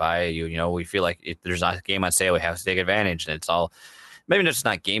 You have to buy we feel like if there's not a game on sale, we have to take advantage, and it's all. Maybe just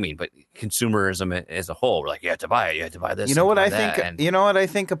not gaming, but consumerism as a whole. We're like, you have to buy it. You have to buy this. You know what buy I that, think? and You know what I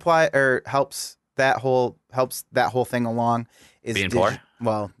think apply or helps that whole thing along is Being poor?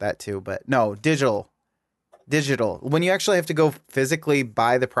 Well, that too, but no, digital. When you actually have to go physically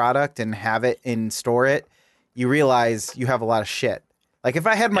buy the product and have it and store it, you realize you have a lot of shit. Like if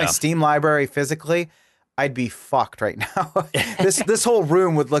I had my Yeah. Steam library physically, I'd be fucked right now. this whole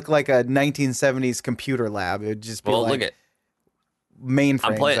room would look like a 1970s computer lab. It would just be well, like look at.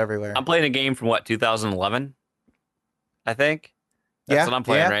 mainframes everywhere. I'm playing a game from 2011, I think. That's Yeah, what I'm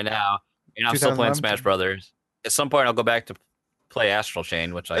playing yeah. right now. And I'm still playing 2011. Smash Brothers. At some point, I'll go back to play Astral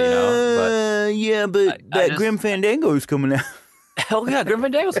Chain, which but Yeah, but I just- Grim Fandango is coming out. hell yeah, Grim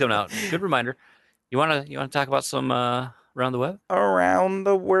Fandango's coming out. Good reminder. You wanna talk about some around the web? Around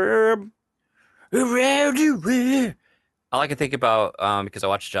the web. Around the web. All I can think about because I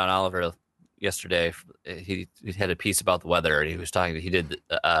watched John Oliver yesterday. He had a piece about the weather, and he was talking. He did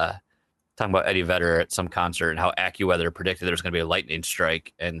talking about Eddie Vedder at some concert and how AccuWeather predicted there was going to be a lightning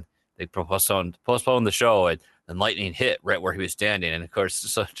strike, and they postponed the show, and lightning hit right where he was standing, and of course,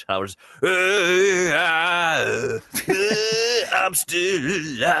 so John was, I'm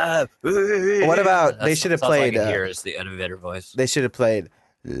still alive. What about- they should have That's all I played, can hear is the Eddie Vedder voice. They should have played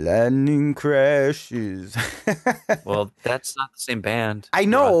Lightning Crashes. Well, that's not the same band. I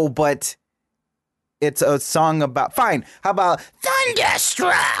know, but it's a song about. Fine. How about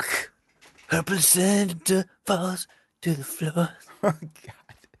Thunderstruck? Her placenta falls to the floor. Oh,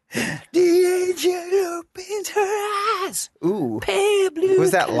 God. The angel opens her eyes. Ooh. Pale blue.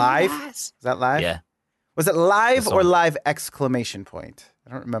 Was that live? eyes. Is that live? Yeah, Was it live That's or all. live exclamation point?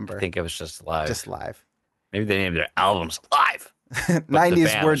 I don't remember. I think it was just live. Just live. Maybe they named their albums live. But the 90s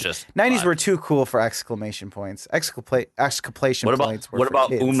band were was just 90s live. were too cool for exclamation points. Exclamation What about points were for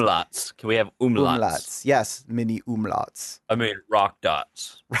kids. umlauts? Can we have umlauts? Umlauts? Yes, mini umlauts. I mean rock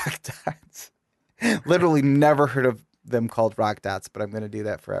dots. Rock dots. Literally never heard of them called rock dots, but I'm going to do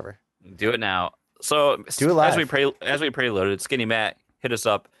that forever. Do it now. So Do it live. as we preloaded, Skinny Matt hit us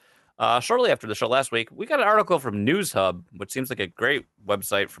up shortly after the show last week. We got an article from News Hub, which seems like a great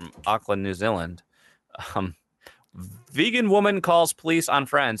website from Auckland, New Zealand. Vegan woman calls police on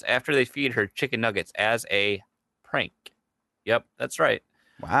friends after they feed her chicken nuggets as a prank. Yep, that's right.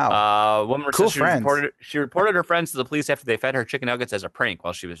 Wow. Woman Cool says friends. she reported her friends to the police after they fed her chicken nuggets as a prank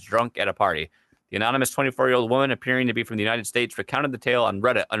while she was drunk at a party. The anonymous 24-year-old woman appearing to be from the United States recounted the tale on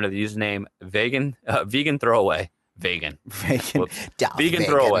Reddit under the username vegan throwaway. Vegan. Vegan. Whoops. Duh, Vegan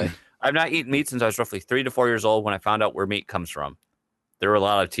throwaway. I've not eaten meat since I was roughly 3 to 4 years old when I found out where meat comes from. There were a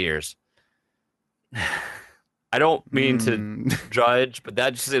lot of tears. I don't mean to judge, but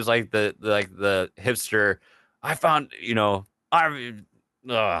that just is like the hipster. I found,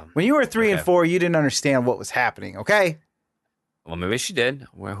 When you were 3 and 4, you didn't understand what was happening, okay? Well, maybe she did.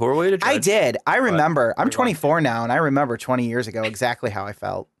 Who are we to judge? I did. I remember. I'm 24 now, and I remember 20 years ago exactly how I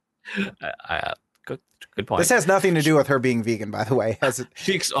felt. Good point. This has nothing to do with her being vegan, by the way.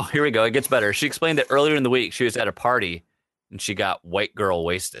 Here we go. It gets better. She explained that earlier in the week she was at a party and she got white girl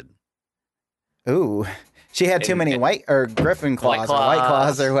wasted. Ooh, she had too many Griffin claws or White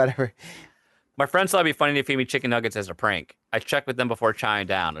Claws or whatever. My friends thought it'd be funny to feed me chicken nuggets as a prank. I checked with them before chowing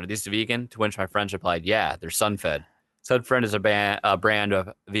down. Are these vegan? To which my friends replied, yeah, they're sun-fed. Sunfriend is a brand of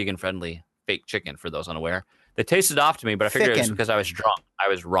vegan-friendly fake chicken, for those unaware. They tasted off to me, but I figured it was because I was drunk. I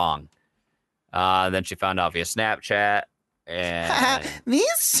was wrong. Then she found out via Snapchat. And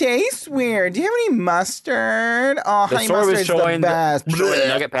these taste weird. Do you have any mustard? Oh, the honey store was mustard's showing the best. showing the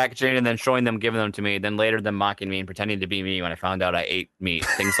nugget packaging and then showing them giving them to me. Then later them mocking me and pretending to be me when I found out I ate meat.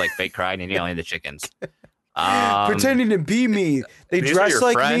 Things like fake crying and yelling at the chickens. Pretending to be me. They these are dress your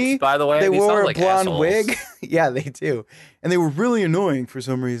like friends, me. by the way. They These wore sound a like blonde assholes. wig. Yeah, they do. And they were really annoying for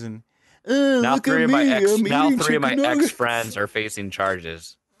some reason. Now Look three at of my me. ex I'm now eating three of my chicken nuggets. ex-friends are facing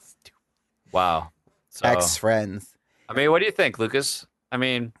charges. Wow. So, Ex-friends. I mean, what do you think, Lucas? I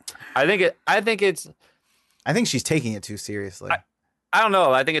mean, I think she's taking it too seriously. I don't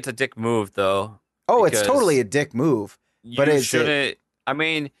know. I think it's a dick move, though. It's because totally a dick move. But you is shouldn't. I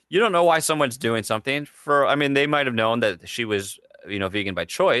mean, you don't know why someone's doing something. I mean, they might have known that she was, vegan by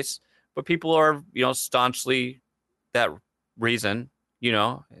choice, but people are, staunchly that reason,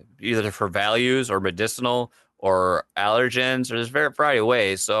 either for values or medicinal or allergens, or there's a variety of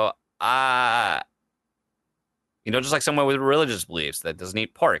ways. So, just like someone with religious beliefs that doesn't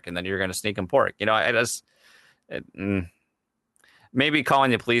eat pork, and then you're going to sneak them pork. Maybe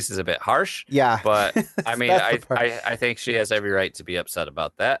calling the police is a bit harsh. Yeah. But I mean, That's the part. I think she has every right to be upset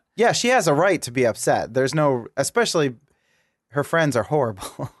about that. Yeah, she has a right to be upset. There's no, especially her friends are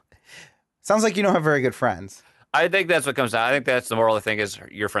horrible. Sounds like you don't have very good friends. I think that's what comes down. I think that's the moral of the thing is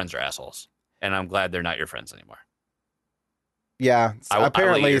your friends are assholes. And I'm glad they're not your friends anymore. Yeah. I will eat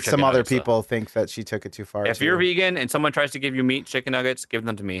Apparently your some chicken other nuggets, though. people think that she took it too far. If too. you're vegan and someone tries to give you meat, chicken nuggets, give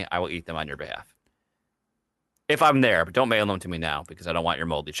them to me. I will eat them on your behalf. If I'm there, but don't mail them to me now because I don't want your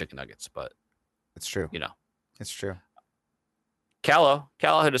moldy chicken nuggets. But, It's true. It's true. Callow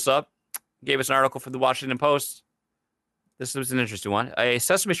hit us up, gave us an article for the Washington Post. This was an interesting one. A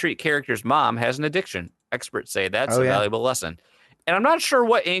Sesame Street character's mom has an addiction. Experts say that's a valuable lesson. And I'm not sure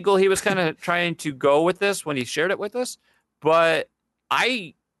what angle he was kind of trying to go with this when he shared it with us, but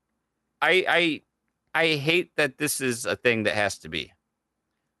I hate that this is a thing that has to be,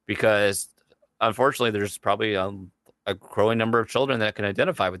 because unfortunately there's probably a growing number of children that can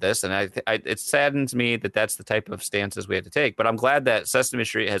identify with this, and it saddens me that that's the type of stances we have to take. But I'm glad that Sesame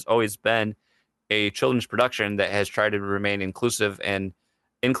Street has always been a children's production that has tried to remain inclusive and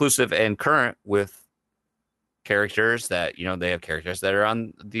current with characters that, they have characters that are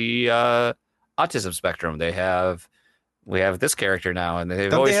on the autism spectrum. We have this character now, and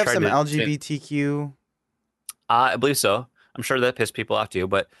they've Don't always they have tried some to LGBTQ? I believe so. I'm sure that pissed people off too,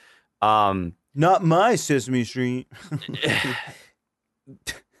 but Not my Sesame Street.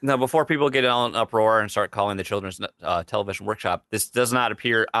 now, before people get all in uproar and start calling the children's television workshop, this does not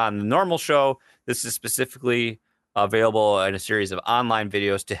appear on the normal show. This is specifically available in a series of online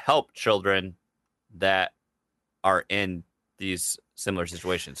videos to help children that are in these similar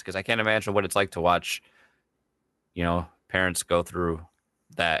situations. Because I can't imagine what it's like to watch, parents go through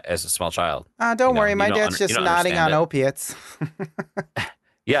that as a small child. Don't worry, my you don't dad's just you don't nodding on understand it. opiates.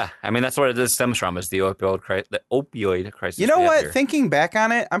 Yeah, I mean that's what it stems from, is the opioid crisis. You know we have what? here. Thinking back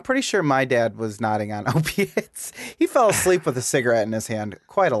on it, I'm pretty sure my dad was nodding on opiates. He fell asleep with a cigarette in his hand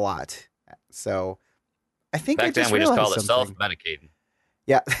quite a lot. So I think I Back just then we just realized called it something. self-medicating.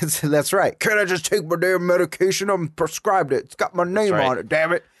 Yeah, that's right. Can I just take my damn medication? I'm prescribed it. It's got my name right. on it.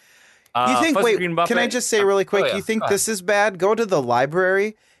 Damn it. You think? Fuzzy Wait, Green can I Buffet- just say really quick? Oh, yeah. You think Go this is bad? Go to the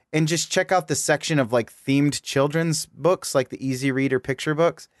library and just check out the section of like themed children's books, like the easy reader picture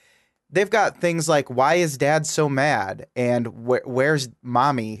books. They've got things like "Why is Dad so mad?" and "Where's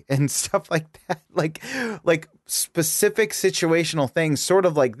Mommy?" and stuff like that. Like specific situational things, sort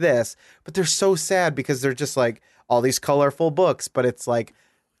of like this, but they're so sad because they're just like all these colorful books, but it's like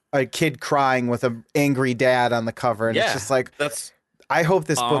a kid crying with an angry dad on the cover, and it's just like that's I hope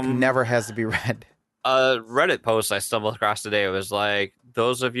this book never has to be read. A Reddit post I stumbled across today. It was like,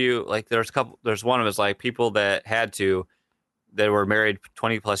 those of you, like, there's one of us, like, people that were married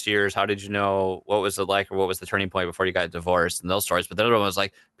 20 plus years. How did you know? What was it like, or what was the turning point before you got divorced, and those stories. But the other one was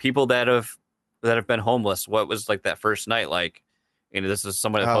like, people that have been homeless. What was like that first night like? This is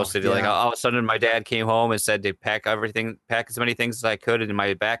someone that posted like, all of a sudden my dad came home and said to pack as many things as I could in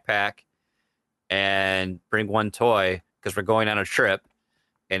my backpack and bring one toy because we're going on a trip.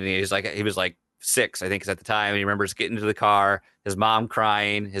 And he was like 6, I think, at the time. And he remembers getting into the car, his mom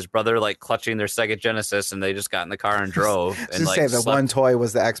crying, his brother like clutching their Sega Genesis, and they just got in the car and drove. And like, the one toy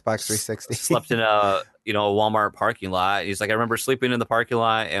was the Xbox 360. Slept in a Walmart parking lot. He's like, I remember sleeping in the parking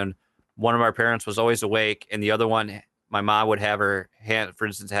lot, and one of our parents was always awake, and the other one, my mom would have her hand, for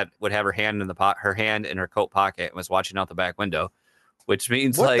instance, would have her hand in her coat pocket and was watching out the back window, which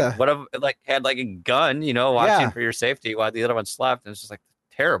means had like a gun, watching for your safety while the other one slept. And it's just like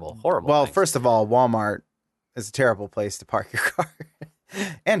terrible, horrible. Well, things. First of all, Walmart is a terrible place to park your car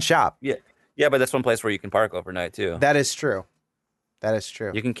and shop. Yeah, but that's one place where you can park overnight too. That is true.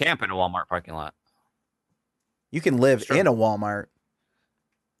 You can camp in a Walmart parking lot. You can live in a Walmart.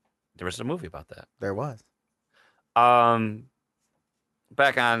 There was a movie about that. There was. Back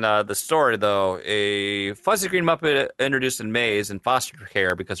on the story, though, a fuzzy green Muppet introduced in May is in foster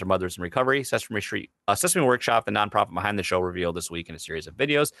care because her mother's in recovery. Sesame Workshop, the nonprofit behind the show, revealed this week in a series of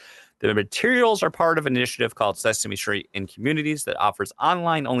videos. The materials are part of an initiative called Sesame Street in Communities that offers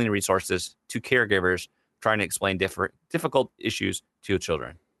online-only resources to caregivers trying to explain difficult issues to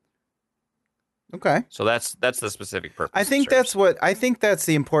children. Okay. So that's the specific purpose. I think that's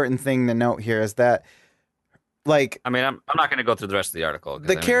the important thing to note here is that, like, I mean, I'm not going to go through the rest of the article.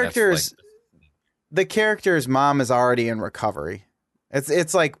 The character's mom is already in recovery.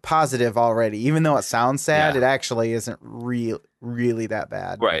 It's like positive already, even though it sounds sad. It actually isn't really that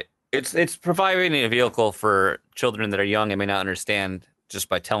bad. Right. It's providing a vehicle for children that are young and may not understand just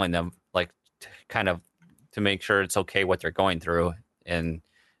by telling them, like, to make sure it's okay what they're going through and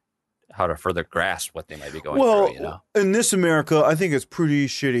how to further grasp what they might be going through. Well, in this America, I think it's pretty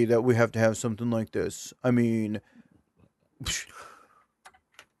shitty that we have to have something like this. I mean,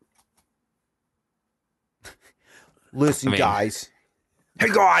 listen, guys. Hey,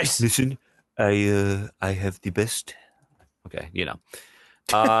 guys. Listen, I have the best. Okay,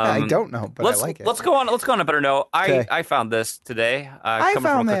 I don't know, but I like it. Let's go on a better note. I found this today. Coming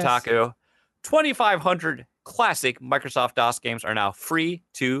from Kotaku. 2,500 classic Microsoft DOS games are now free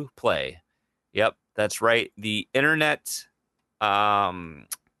to play. Yep, that's right. The Internet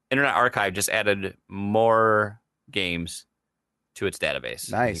Archive just added more games to its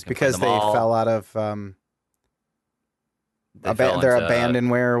database. Nice, because they fell out of their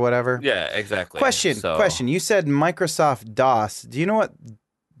abandonware or whatever. Yeah, exactly. Question. You said Microsoft DOS. Do you know what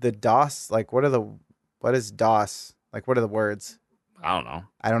the DOS, like, what is DOS? Like, what are the words? I don't know.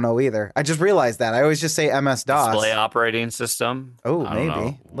 I don't know either. I just realized that. I always just say MS-DOS. Display operating system. Oh,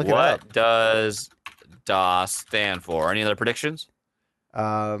 maybe. Look it up. What does DOS stand for? Any other predictions?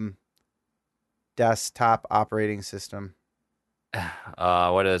 Desktop operating system.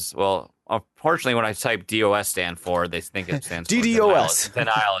 What is? Well, unfortunately, when I type DOS stand for, they think it stands for DDoS.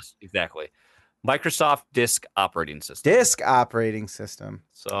 Denial. Exactly. Microsoft Disk Operating System. Disk Operating System.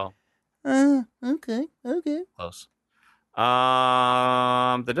 So. Okay. Close.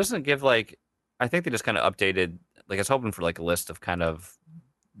 That doesn't give, like, I think they just kind of updated, like, I was hoping for like a list of kind of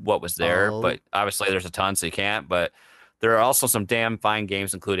what was there, but obviously there's a ton, so you can't. But there are also some damn fine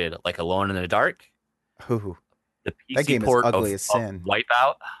games included, like Alone in the Dark. Ooh, the PC that game port is ugly of, as sin. of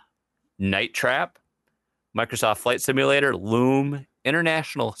Wipeout, Night Trap, Microsoft Flight Simulator, Loom,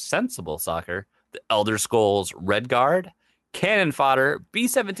 International Sensible Soccer, The Elder Scrolls Redguard, Cannon Fodder,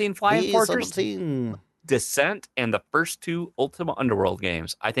 B-17 Flying Fortress, Descent, and the first 2 Ultima Underworld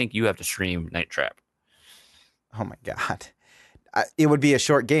games. I think you have to stream Night Trap. Oh my god. It would be a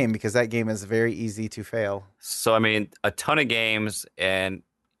short game because that game is very easy to fail. So, I mean, a ton of games. And,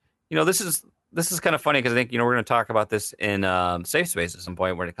 this is kind of funny because I think, we're going to talk about this in Safe Space at some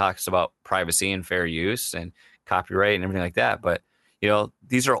point where it talks about privacy and fair use and copyright and everything like that. But,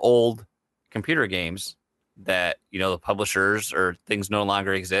 these are old computer games that, the publishers or things no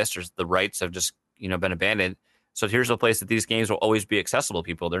longer exist, or the rights have just, been abandoned. So here's a place that these games will always be accessible to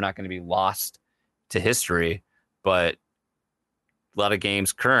people. They're not going to be lost to history, but a lot of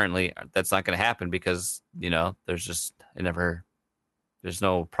games currently, that's not going to happen because, there's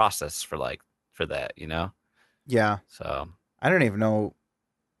no process for that, Yeah. So I don't even know.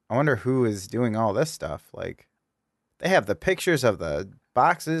 I wonder who is doing all this stuff. Like, they have the pictures of the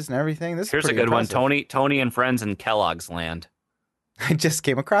boxes and everything. Here's a good one. Tony and Friends in Kellogg's Land. I just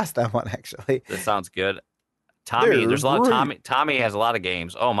came across that one actually. That sounds good. Tommy, They're there's a lot of great. Tommy. Tommy has a lot of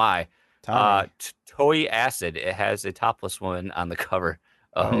games. Oh my. Tommy. Toy Acid. It has a topless woman on the cover.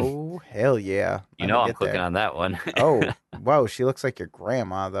 Oh hell yeah! You Let know me I'm get clicking there. on that one. Oh wow, she looks like your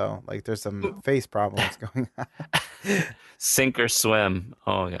grandma though. Like there's some face problems going on. Sink or swim.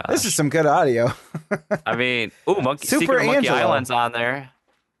 Oh gosh. This is some good audio. I mean, Monkey Super Secret Monkey Angelo. Island's on there.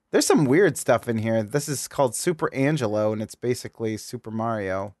 There's some weird stuff in here. This is called Super Angelo, and it's basically Super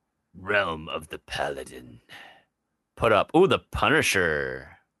Mario. Realm of the Paladin. Put up. Ooh, the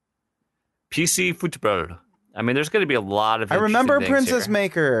Punisher. PC football. I mean, there's going to be a lot of. I remember interesting things Princess here.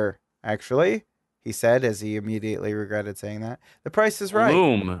 Maker, actually, he said as he immediately regretted saying that. The Price is Right.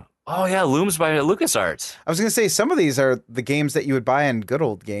 Loom. Oh yeah, Loom's by LucasArts. I was going to say, some of these are the games that you would buy in good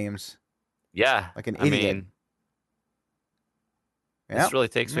old games. Yeah, Like an I idiot. mean, Yeah. this really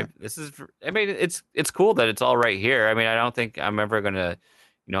takes me. This is. I mean, it's cool that it's all right here. I mean, I don't think I'm ever gonna,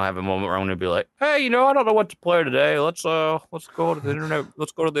 have a moment where I'm gonna be like, hey, I don't know what to play today. Let's go to the internet.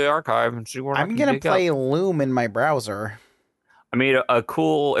 Let's go to the archive and see where I I'm can going to dig up. play Loom in my browser. I mean, a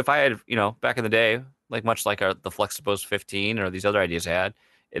cool. If I had, back in the day, like much like the Flexibos 15 or these other ideas I had,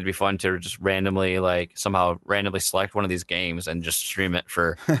 it'd be fun to just randomly, somehow randomly select one of these games and just stream it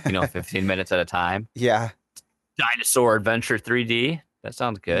for 15 minutes at a time. Yeah. Dinosaur Adventure 3D. That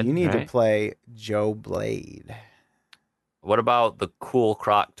sounds good. You need right? to play Joe Blade. What about the cool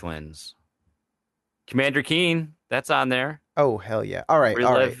Croc twins? Commander Keen, that's on there. Oh, hell yeah. All right.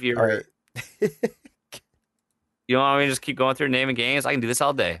 Relive your- All right. You want me to just keep going through naming games? I can do this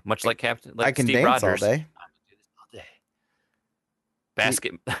all day, much like Captain. Like I can Steve dance Rogers. all day. I can do this all day.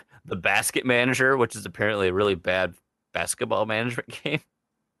 The Basket Manager, which is apparently a really bad basketball management game.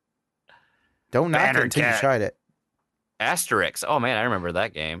 Don't knock it Banner until you Cat. tried it. Asterix. Oh man, I remember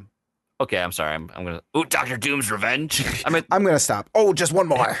that game. Okay, I'm sorry. I'm gonna. Ooh, Doctor Doom's Revenge. I mean, I'm going to stop. Oh, just one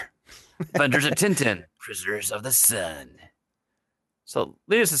more. Avengers of Tintin, Prisoners of the Sun. So,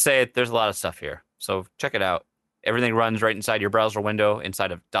 needless to say, there's a lot of stuff here. So check it out. Everything runs right inside your browser window,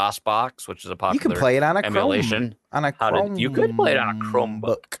 inside of DOSBox, which is a popular You can play it on a emulation. Chrome. On a How Chrome. did- you could play it on a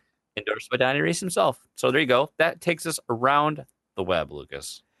Chromebook. Endorsed by Donnie Reese himself. So there you go. That takes us around the web,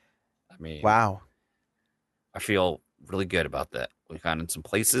 Lucas. I mean, Wow. I feel really good about that. We've gone in some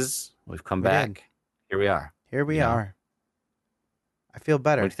places. We've come We did. back. Here we are. Here we Yeah. are. I feel What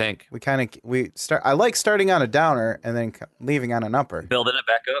better. do you think? We start. I like starting on a downer and then leaving on an upper. Building it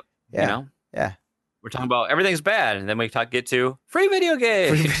back up. Yeah. Yeah. We're talking about everything's bad, and then we get to free video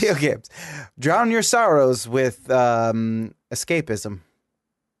games. Free video games. Drown your sorrows with escapism.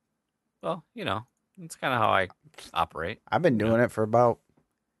 Well, that's kind of how I operate. I've been doing it for about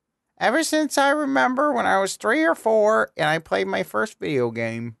ever since I remember when I was 3 or 4 and I played my first video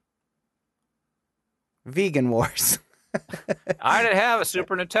game. Vegan Wars. I didn't have a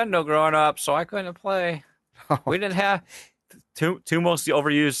Super Nintendo growing up, so I couldn't play. We didn't have two most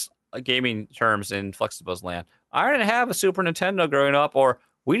overused gaming terms in Flexibus land. I didn't have a Super Nintendo growing up, or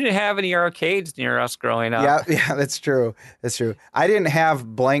we didn't have any arcades near us growing up. Yeah, that's true. That's true. I didn't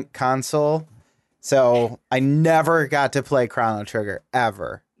have blank console, so I never got to play Chrono Trigger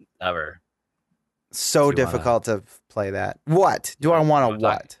ever. Ever. So Do you wanna- difficult to play that. What? Do I want to You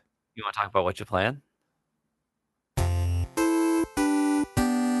wanna what? You want to talk about what you're playing?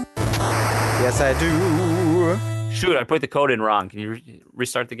 Yes, I do. Shoot, I put the code in wrong. Can you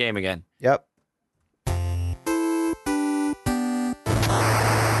restart the game again? Yep.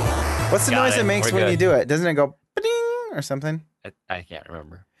 What's the Got noise it. it makes We're when good. you do it? Doesn't it go ding or something? I can't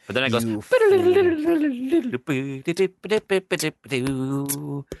remember. But then it goes. You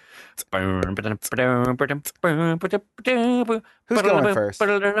Who's going first?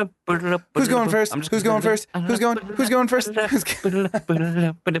 Who's going first? I'm just Who's going first? Who's going first?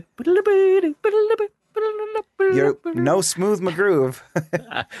 You're no Smooth McGroove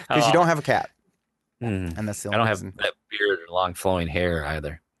because you don't have a cat, and that's the I only don't have reason. that beard or long flowing hair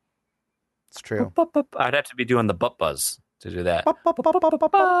either. It's true. I'd have to be doing the butt buzz to do that.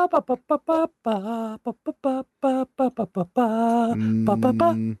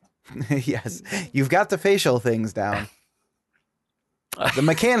 Mm, yes, you've got the facial things down. The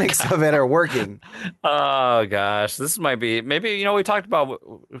mechanics of it are working. Oh gosh, this might be maybe we talked about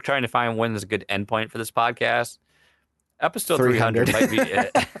trying to find when is a good endpoint for this podcast. Episode 300 might be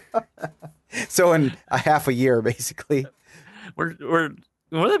it. So in a half a year, basically. Wouldn't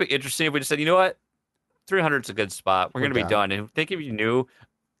that be interesting if we just said, you know what, 300 is a good spot. We're We're gonna be done. And think if you knew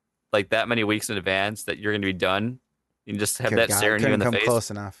like that many weeks in advance that you're gonna be done, you can just have that God, staring you in the couldn't come face. close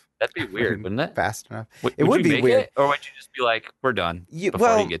enough, That'd be weird, wouldn't it? fast enough. Would It would you be make weird. it, or would you just be like, we're done before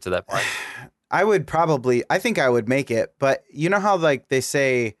well, you get to that point? I think I would make it, but you know how like they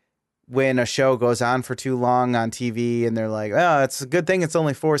say when a show goes on for too long on TV and they're like, oh, it's a good thing it's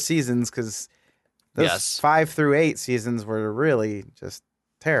only 4 seasons because those 5 through 8 seasons were really just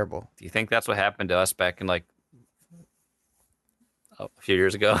terrible. Do you think that's what happened to us back in like a few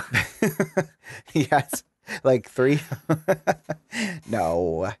years ago? Yes. Like 3?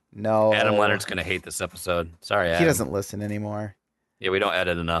 No. Adam Leonard's going to hate this episode. Sorry, Adam. He doesn't listen anymore. Yeah, we don't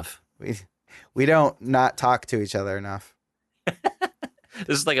edit enough. We don't not talk to each other enough.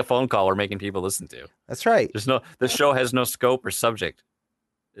 This is like a phone call we're making people listen to. That's right. This show has no scope or subject.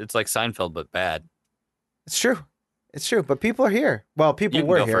 It's like Seinfeld, but bad. It's true. It's true. But people are here. Well, people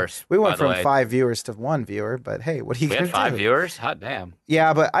were here. First, we went from 5 viewers to 1 viewer, but hey, what are you going to do? We had 5 viewers? Hot damn.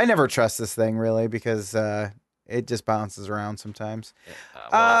 Yeah, but I never trust this thing really because it just bounces around sometimes.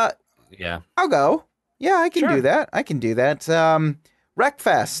 Yeah. I'll go. Yeah, I can do that.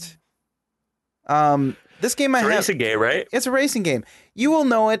 Wreckfest. This game It's a racing game, right? It's a racing game. You will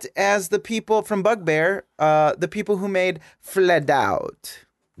know it as the people from Bugbear, the people who made Fled Out.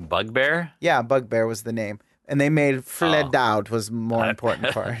 Bugbear? Yeah, Bugbear was the name. And they made Fled Out was the more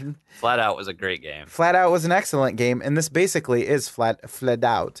important part. Flat Out was a great game. Flat Out was an excellent game, and this basically is Fled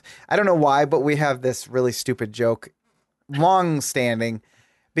Out. I don't know why, but we have this really stupid joke, long-standing,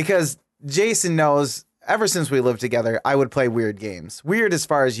 because Jason knows ever since we lived together, I would play weird games. Weird as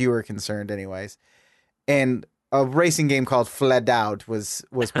far as you were concerned, anyways. And a racing game called Fled Out was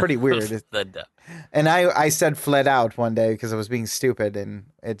pretty weird. And I said Fled Out one day because I was being stupid, and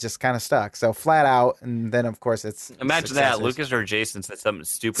it just kind of stuck. So Flat Out, and then of course it's imagine that Lucas or Jason said something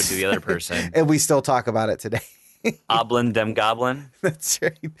stupid to the other person, and we still talk about it today. Oblin dem goblin. That's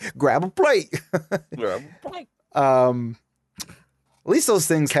right. Grab a plate. Grab a plate. At least those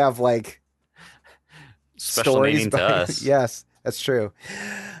things have like special stories meaning to us. Yes, that's true.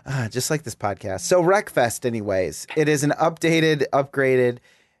 Just like this podcast. So Wreckfest, anyways, it is an upgraded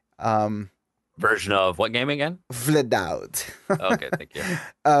version of what game again? Fled Out. Okay, thank you.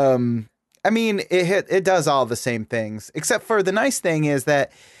 I mean, it does all the same things, except for the nice thing is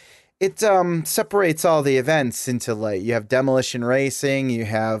that it separates all the events into like you have demolition racing, you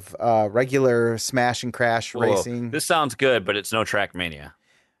have regular smash and crash racing. This sounds good, but it's no Trackmania.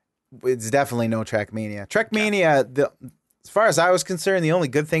 It's definitely no Trackmania. Trackmania, as far as I was concerned, the only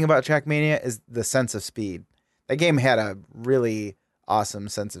good thing about Trackmania is the sense of speed. That game had a really awesome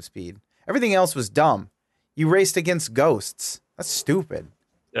sense of speed. Everything else was dumb. You raced against ghosts. That's stupid.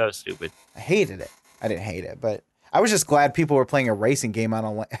 That was stupid. I hated it. I didn't hate it, but I was just glad people were playing a racing game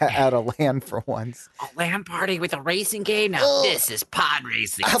on at a LAN for once. A LAN party with a racing game? Now this is pod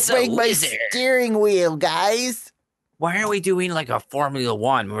racing. I'll break my steering wheel, guys. Why are we doing like a Formula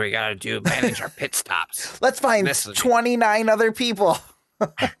One where we got to manage our pit stops? Let's find 29 other people.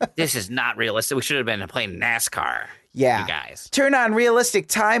 This is not realistic. We should have been playing NASCAR. Yeah. You guys. Turn on realistic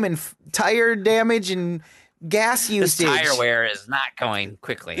time and tire damage and gas usage. This tire wear is not going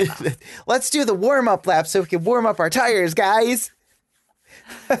quickly enough. Let's do the warm-up lap so we can warm up our tires, guys.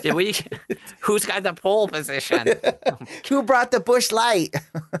 Who's got the pole position? Who brought the Busch Light?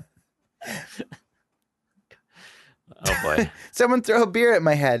 Oh, boy. Someone throw a beer at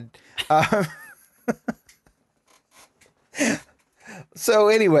my head. So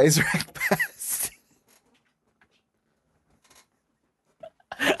anyways, Wreckfest.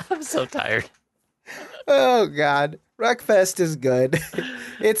 I'm so tired. Oh, God. Wreckfest is good.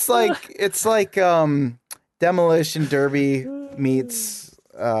 It's like Demolition Derby meets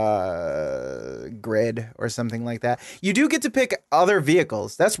Grid or something like that. You do get to pick other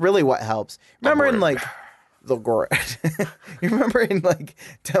vehicles. That's really what helps. Remember in like the Grid. You remember in like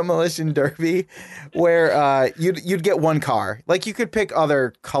Demolition Derby where you'd get one car. Like you could pick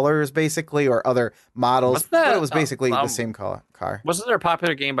other colors basically or other models, but it was basically the same car. Wasn't there a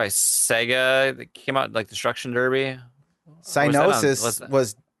popular game by Sega that came out like Destruction Derby? Cynosis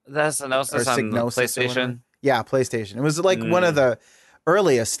was that's Cynosis on PlayStation. Yeah, PlayStation. It was like one of the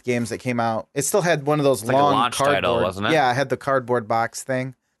earliest games that came out. It still had one of those long like a launch cardboard title, wasn't it? Yeah, it had the cardboard box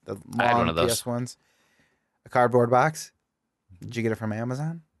thing. The long I had one of those. PS ones. A cardboard box. Did you get it from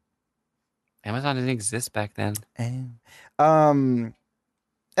Amazon? Amazon didn't exist back then. And I'm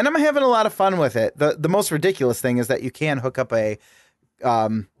having a lot of fun with it. The most ridiculous thing is that you can hook up a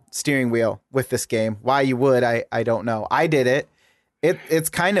steering wheel with this game. Why you would, I don't know. I did it. It's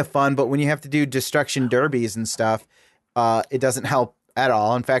kind of fun, but when you have to do destruction derbies and stuff, it doesn't help at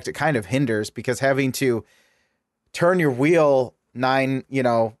all. In fact, it kind of hinders because having to turn your wheel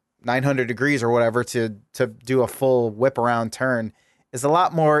 900 degrees or whatever to do a full whip around turn is a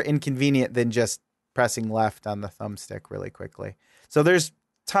lot more inconvenient than just pressing left on the thumbstick really quickly. So there's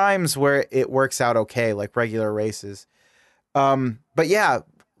times where it works out okay, like regular races. But yeah,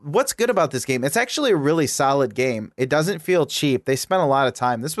 what's good about this game? It's actually a really solid game. It doesn't feel cheap. They spent a lot of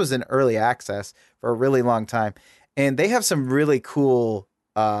time. This was in early access for a really long time, and they have some really cool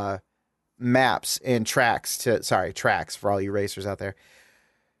maps and tracks for all you racers out there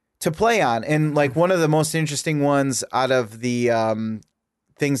to play on. And like one of the most interesting ones out of the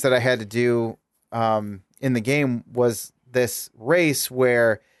things that I had to do in the game was this race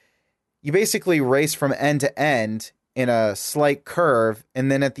where you basically race from end to end in a slight curve,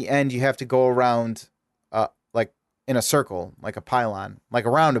 and then at the end you have to go around like in a circle, like a pylon, like a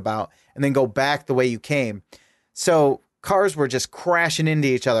roundabout, and then go back the way you came. So cars were just crashing into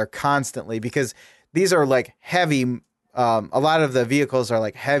each other constantly because these are like heavy. A lot of the vehicles are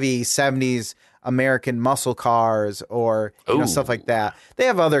like heavy 70s American muscle cars or stuff like that. They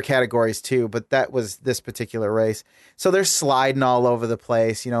have other categories too, but that was this particular race. So they're sliding all over the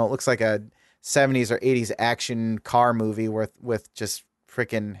place. It looks like a 70s or 80s action car movie with just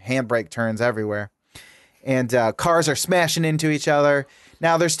freaking handbrake turns everywhere. And cars are smashing into each other.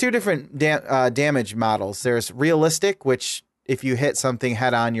 Now, there's two different damage models. There's realistic, which if you hit something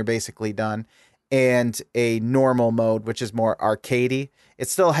head on, you're basically done. And a normal mode, which is more arcadey. It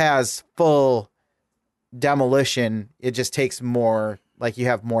still has full demolition. It just takes more, like you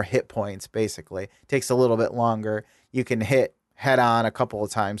have more hit points, basically. It takes a little bit longer. You can hit head on a couple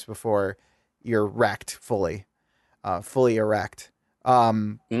of times before you're wrecked fully erect.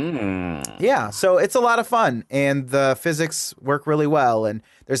 Yeah, so it's a lot of fun, and the physics work really well, and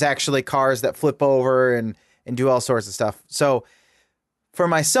there's actually cars that flip over and do all sorts of stuff. So for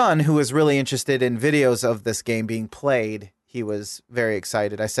my son, who was really interested in videos of this game being played, he was very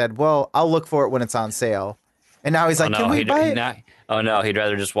excited. I said, well, I'll look for it when it's on sale. And now he's like, can we buy it? Oh, no, he'd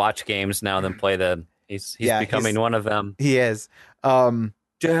rather just watch games now than play them. He's becoming one of them. He is.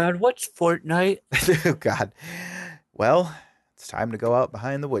 Dad, what's Fortnite? Oh, God. Well, it's time to go out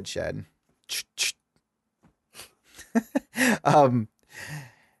behind the woodshed.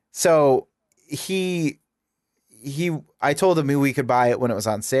 So I told him we could buy it when it was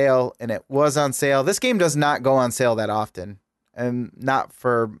on sale, and it was on sale. This game does not go on sale that often, and not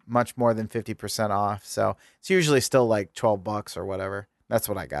for much more than 50% off. So it's usually still like $12 or whatever. That's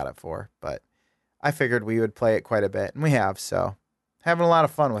what I got it for. But I figured we would play it quite a bit, and we have. So having a lot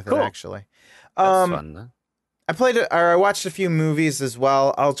of fun with it, actually. That's fun, though. I watched a few movies as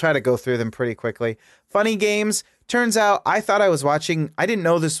well. I'll try to go through them pretty quickly. Funny games. Turns out I thought I was watching. I didn't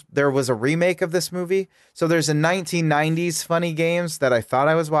know there was a remake of this movie. So there's a 1990s Funny Games that I thought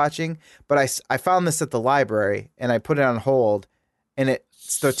I was watching, but I found this at the library and I put it on hold, and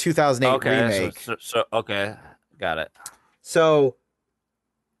it's the 2008 remake. So okay, got it. So,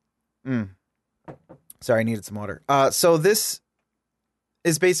 sorry, I needed some water. So this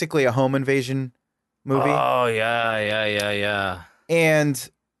is basically a home invasion movie. Oh yeah. And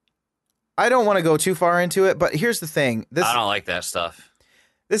I don't want to go too far into it, but here's the thing. I don't like that stuff.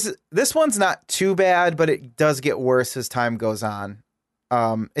 This one's not too bad, but it does get worse as time goes on.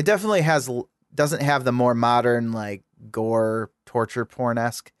 It definitely doesn't have the more modern, like, gore, torture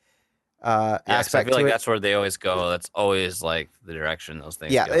porn-esque aspect I feel like to it. that's where they always go. That's always like the direction those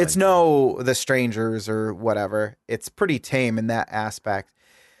things Yeah, go. it's no The Strangers or whatever. It's pretty tame in that aspect.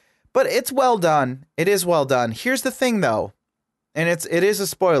 But it's well done. It is well done. Here's the thing, though. And it is a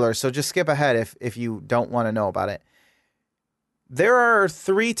spoiler, so just skip ahead if you don't want to know about it. There are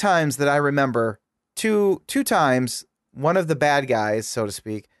 3 times that I remember, two times, one of the bad guys, so to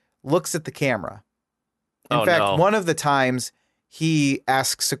speak, looks at the camera. In fact, one of the times he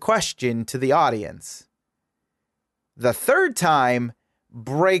asks a question to the audience. The 3rd time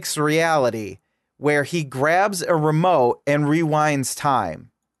breaks reality, where he grabs a remote and rewinds time.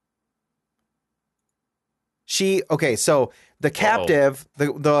 So the captive,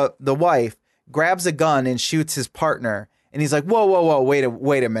 the wife, grabs a gun and shoots his partner, and he's like, whoa, wait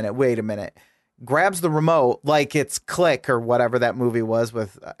a minute. Grabs the remote like it's Click or whatever that movie was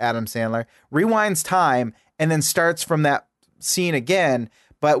with Adam Sandler, rewinds time, and then starts from that scene again,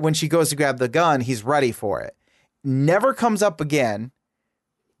 but when she goes to grab the gun, he's ready for it. Never comes up again,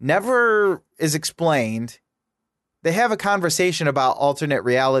 never is explained. They have a conversation about alternate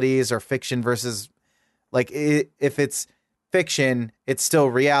realities or fiction versus... Like, if it's fiction, it's still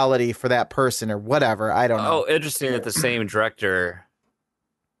reality for that person or whatever. I don't know. Oh, interesting that the same director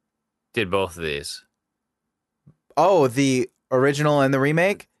did both of these. Oh, the original and the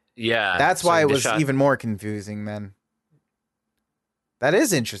remake? Yeah. That's why it was even more confusing then. That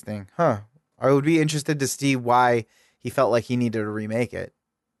is interesting. Huh. I would be interested to see why he felt like he needed to remake it.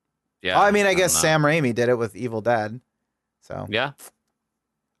 Yeah. I mean, I guess Sam Raimi did it with Evil Dead. So yeah.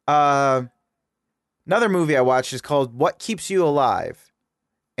 Another movie I watched is called What Keeps You Alive.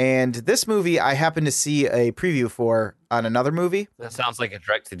 And this movie I happened to see a preview for on another movie. That sounds like a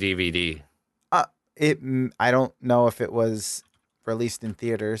direct to DVD. I don't know if it was released in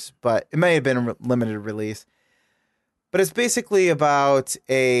theaters, but it may have been a limited release. But it's basically about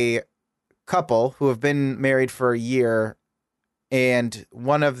a couple who have been married for a year, and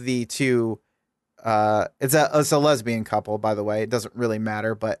one of the two, it's a lesbian couple, by the way. It doesn't really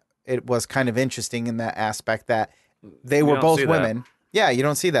matter, but it was kind of interesting in that aspect that they were both women. Yeah, you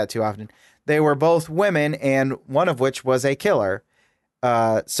don't see that too often. They were both women, and one of which was a killer.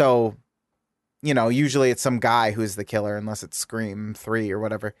 So, usually it's some guy who's the killer, unless it's Scream 3 or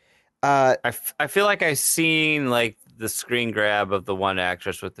whatever. I feel like I've seen like the screen grab of the one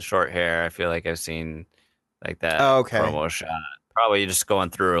actress with the short hair. I feel like I've seen like that promo shot. Probably just going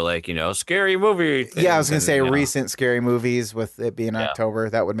through like, scary movie things. Yeah, I was going to say recent scary movies with it being October.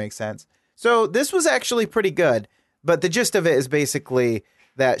 That would make sense. So this was actually pretty good. But the gist of it is basically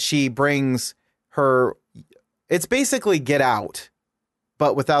that she brings her... It's basically Get Out,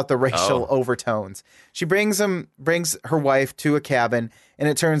 but without the racial overtones. She brings her wife to a cabin, and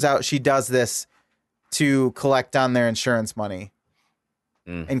it turns out she does this to collect on their insurance money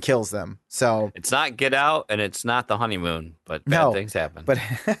and kills them. So it's not Get Out, and it's not The Honeymoon, but bad things happen. But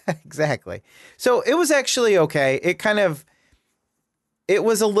exactly. So it was actually okay. It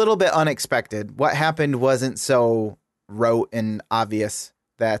was a little bit unexpected. What happened wasn't so rote and obvious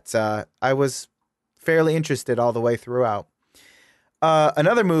that I was fairly interested all the way throughout.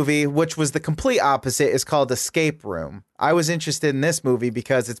 Another movie, which was the complete opposite, is called Escape Room. I was interested in this movie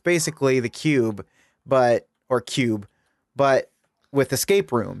because it's basically the Cube, but with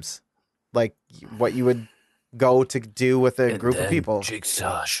escape rooms, like what you would go to do with a group of people.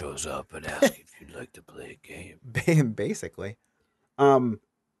 Jigsaw shows up and asks if you'd like to play a game. Basically. I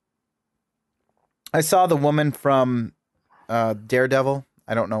saw the woman from Daredevil.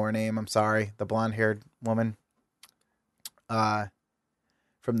 I don't know her name. I'm sorry. The blonde-haired woman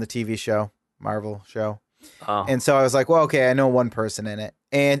from the TV show, Marvel show. Oh. And so I was like, well, okay, I know one person in it.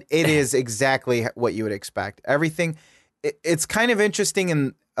 And it is exactly what you would expect. Everything, it's kind of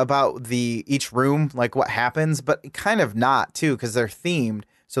interesting about each room, like what happens, but kind of not, too, because they're themed.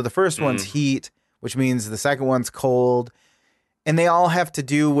 So the first one's heat, which means the second one's cold. And they all have to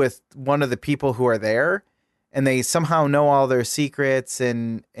do with one of the people who are there. And they somehow know all their secrets.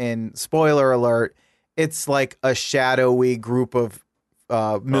 And spoiler alert, it's like a shadowy group of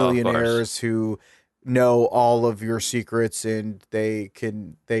millionaires who know all of your secrets, and they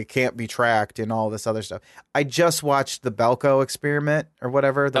can't be tracked and all this other stuff. I just watched the Belko Experiment or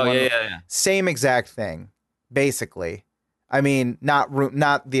whatever. Yeah. Same exact thing, basically. I mean,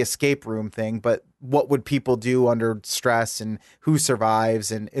 not the escape room thing, but what would people do under stress and who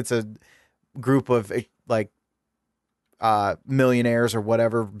survives? And it's a group of like millionaires or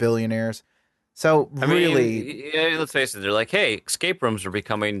whatever, billionaires. So let's face it. They're like, hey, escape rooms are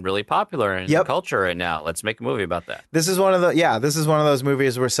becoming really popular in culture right now. Let's make a movie about that. This is one of those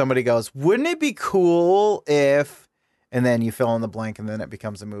movies where somebody goes, wouldn't it be cool if, and then you fill in the blank and then it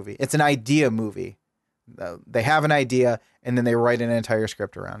becomes a movie. It's an idea movie. They have an idea and then they write an entire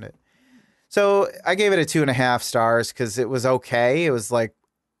script around it. So I gave it a 2.5 stars because it was okay. It was like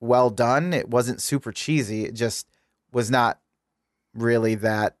well done. It wasn't super cheesy. It just was not really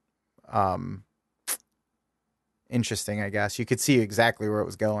that interesting, I guess. You could see exactly where it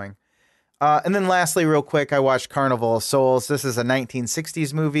was going. And then lastly, real quick, I watched Carnival of Souls. This is a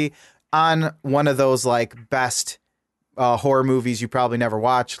 1960s movie on one of those like best horror movies you probably never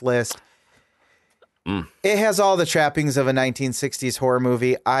watched list. It has all the trappings of a 1960s horror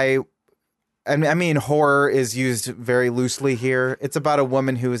movie. I mean, horror is used very loosely here. It's about a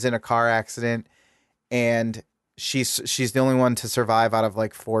woman who is in a car accident, and she's the only one to survive out of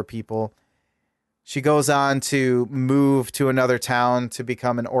like 4 people. She goes on to move to another town to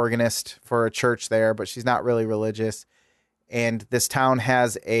become an organist for a church there, but she's not really religious. And this town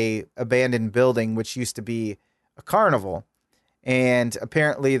has a abandoned building which used to be a carnival, and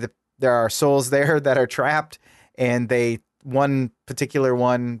apparently there are souls there that are trapped, and one particular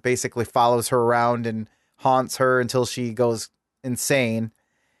one basically follows her around and haunts her until she goes insane.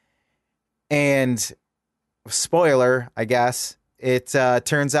 And spoiler, I guess, it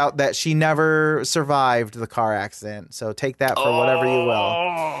turns out that she never survived the car accident. So take that for whatever you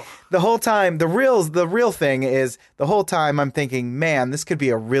will. The whole time, the real thing is the whole time I'm thinking, man, this could be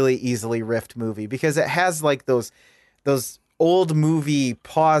a really easily riffed movie because it has like those old movie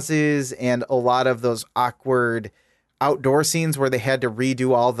pauses and a lot of those awkward outdoor scenes where they had to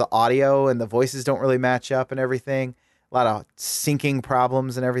redo all the audio and the voices don't really match up and everything. a lot of syncing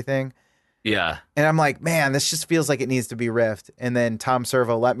problems and everything. Yeah. And I'm like, man, this just feels like it needs to be riffed. And then Tom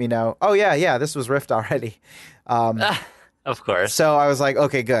Servo let me know, oh, yeah, this was riffed already. Of course. So I was like,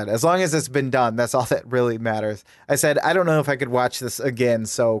 okay, good. As long as it's been done, that's all that really matters. I said, I don't know if I could watch this again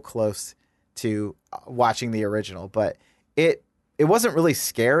so close to watching the original, but it wasn't really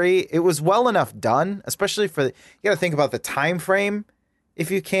scary. It was well enough done, especially for you got to think about the time frame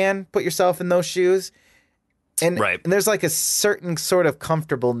if you can put yourself in those shoes. And, Right. and there's like a certain sort of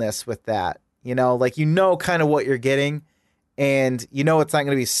comfortableness with that, like kind of what you're getting, and it's not going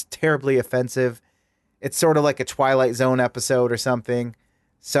to be terribly offensive. It's sort of like a Twilight Zone episode or something.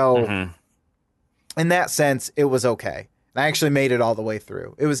 So in that sense, it was okay. I actually made it all the way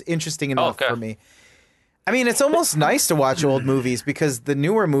through. It was interesting enough for me. I mean, it's almost nice to watch old movies because the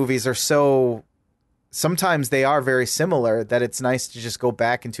newer movies are so... Sometimes they are very similar that it's nice to just go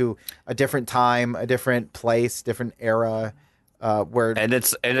back into a different time, a different place, different era, where... And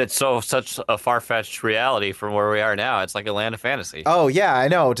it's such a far-fetched reality from where we are now. It's like a land of fantasy. Oh, yeah, I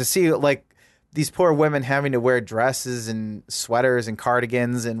know. To see, like, these poor women having to wear dresses and sweaters and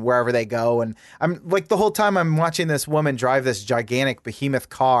cardigans and wherever they go. And I'm like, the whole time I'm watching this woman drive this gigantic behemoth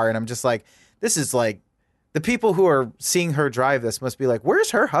car, and I'm just like, this is like, the people who are seeing her drive this must be like,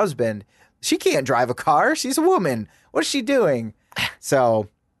 where's her husband? She can't drive a car. She's a woman. What is she doing? So,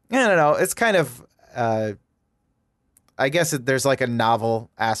 I don't know. It's kind of, I guess there's like a novel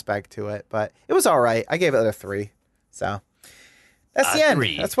aspect to it, but it was all right. I gave it a 3. So, that's the end.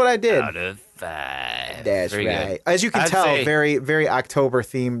 3 That's what I did. out of 5. That's Very right. good. As you can I'd tell, say- very, very October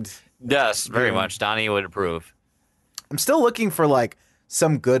themed. Yes, very much. Donnie would approve. I'm still looking for like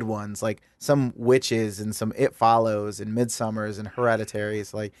some good ones, like some Witches and some It Follows and Midsummers and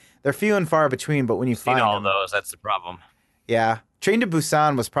Hereditaries. Like they're few and far between, but when you Seen find all them, those. That's the problem. yeah. Train to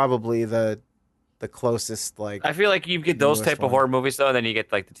Busan was probably the closest. Like I feel like you get those Newest type of one. horror movies though, then you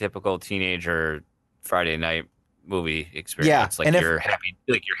get like the typical teenager Friday night movie experience. Yeah, Like and if-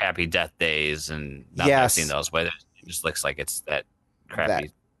 your happy death days, and not that I've Yes. seen those, but it just looks like it's that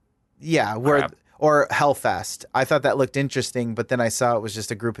crappy. yeah, where Crap. or Hellfest. I thought that looked interesting, but then I saw it was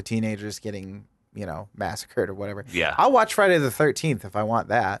just a group of teenagers getting massacred or whatever. Yeah. I'll watch Friday the 13th if I want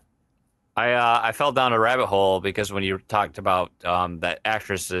that. I fell down a rabbit hole because when you talked about that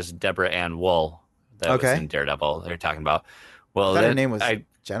actress is Deborah Ann Wool that Okay. was in Daredevil, they're talking about. Well, I thought her then name was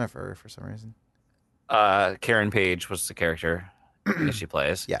Jennifer for some reason. Karen Page was the character that she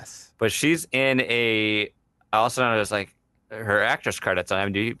plays. Yes. But she's in a. All of a sudden, I was like, her actress credits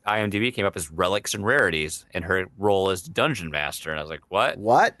on IMDb came up as Relics and Rarities, and her role is Dungeon Master. And I was like, what?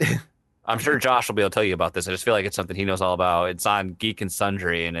 What? I'm sure Josh will be able to tell you about this. I just feel like it's something he knows all about. It's on Geek and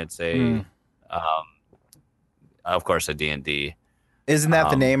Sundry, and it's a, of course, a D&D. Isn't that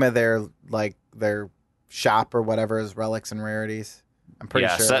the name of their shop or whatever is Relics and Rarities? I'm pretty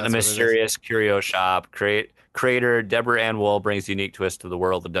sure. Set in a that's what it is. mysterious curio shop. Creator Deborah Ann Wool brings unique twists to the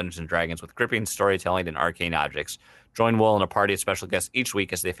world of Dungeons and Dragons with gripping storytelling and arcane objects. Join Wool and a party of special guests each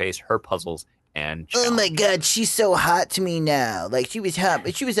week as they face her puzzles and Oh my challenges. god, she's so hot to me now. Like, she was hot,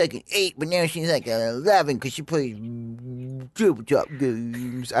 but she was like an 8, but now she's like an 11 because she plays tabletop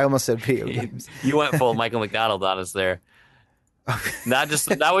games. I almost said video games. You went full Michael McDonald on us there. Not just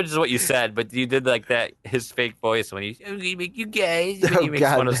what you said, but you did like that his fake voice when you guys Oh, he makes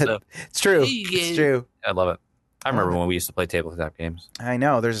God, fun of that- stuff. It's true. Hey, It's true. I love it. I remember when we used to play tabletop games. I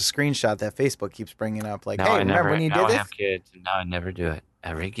know. There's a screenshot that Facebook keeps bringing up. Like, Now hey, I remember never when you now did I this? have kids, and now I never do it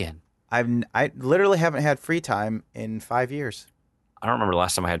ever again. I literally haven't had free time in 5 years. I don't remember the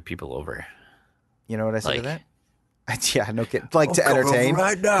last time I had people over. You know what I said to Like- that? Yeah, no kid. Like to entertain.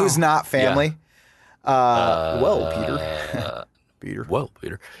 right now. Who's not family? Well, Peter. Peter. Peter. Well,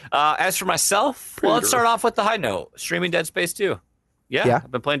 Peter. As for myself, well, let's start off with the high note. Streaming Dead Space 2. Yeah.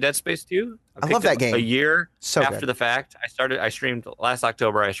 I've been playing Dead Space 2. I love picked that up game. A year So after good. the fact. I streamed last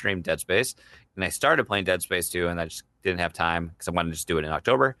October. I streamed Dead Space, and I started playing Dead Space 2, and I just didn't have time because I wanted to just do it in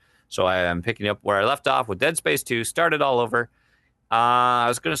October. So I am picking up where I left off with Dead Space 2. Started all over. I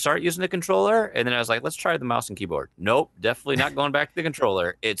was going to start using the controller, and then I was like, let's try the mouse and keyboard. Nope, definitely not going back to the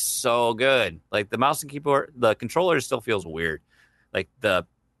controller. It's so good. Like the mouse and keyboard, the controller still feels weird. Like the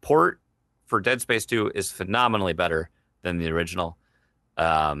port for Dead Space 2 is phenomenally better than the original.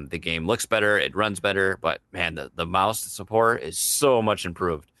 The game looks better, it runs better, but man, the mouse support is so much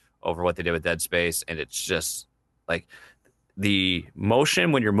improved over what they did with Dead Space, and it's just like the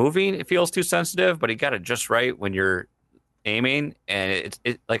motion when you're moving, it feels too sensitive, but he got it just right when you're aiming, and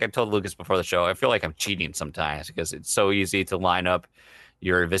it like I told Lucas before the show, I feel like I'm cheating sometimes because it's so easy to line up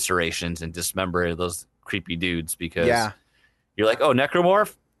your eviscerations and dismember those creepy dudes because Yeah. you're like, oh,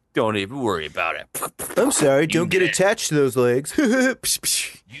 necromorph, Don't even worry about it. I'm sorry, You don't get did. attached to those legs. You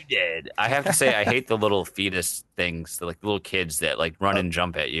did. I have to say, I hate the little fetus things, the little kids that like run and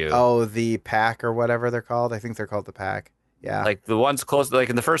jump at you. Oh, the pack or whatever they're called. I think they're called the pack. Yeah. Like the ones close, like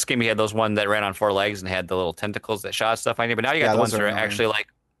in the first game, you had those one that ran on 4 legs and had the little tentacles that shot stuff on you. But now you got Yeah, the ones those that are are annoying. actually like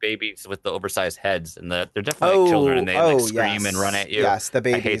babies with the oversized heads, and they're definitely like children, and they like scream and run at you. Yes, the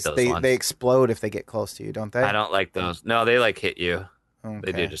babies. hate those they ones. they explode if they get close to you, don't they? I don't like those. No, they like hit you.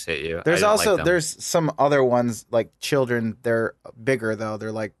 They do Okay. just hit you. There's I don't also like them. there's some other ones like children. They're bigger though.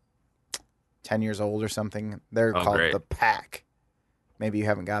 They're like 10 years old or something. They're Oh, called great. the pack. Maybe you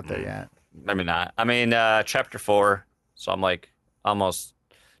haven't got there yet. Maybe not. I mean, chapter 4. So I'm like almost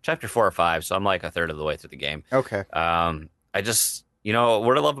chapter 4 or 5. So I'm like a third of the way through the game. Okay. I just,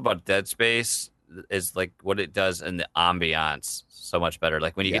 what I love about Dead Space is like what it does in the ambiance so much better.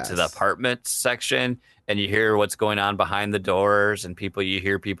 Like when you get to the Yes. apartment section and you hear what's going on behind the doors and you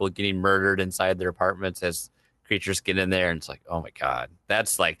hear people getting murdered inside their apartments as creatures get in there. And it's like, oh my God,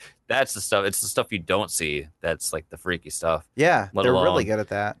 that's the stuff. It's the stuff you don't see. That's like the freaky stuff. Yeah, Let they're really alone- good at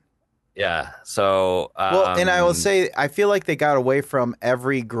that. Yeah. So, Well, and I will say, I feel like they got away from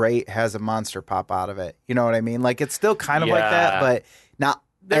every grate has a monster pop out of it. You know what I mean? Like it's still kind of like that, Yeah. but not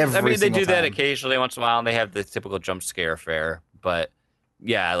every I mean, they single do that time. occasionally once in a while, and they have the typical jump scare fare. But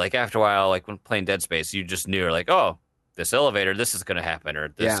yeah, like after a while, like when playing Dead Space, you just knew, like, oh, this elevator, this is going to happen, or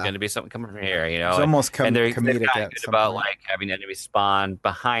there's Yeah. going to be something coming from here, It's almost and they're comedic kind of at good some about point. like having enemies spawn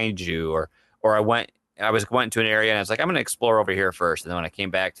behind you, or I went into an area and I was like, I'm going to explore over here first, and then when I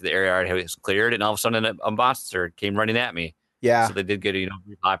came back to the area, I was cleared, and all of a sudden a monster came running at me. Yeah, So they did good,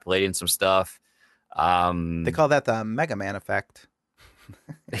 repopulating some stuff. they call that the Mega Man effect.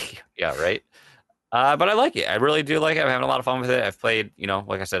 Yeah, right. But I like it. I really do like it. I'm having a lot of fun with it. I've played,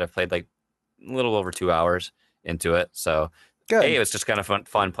 like I said, I've played like a little over 2 hours into it. So Good. it was just kind of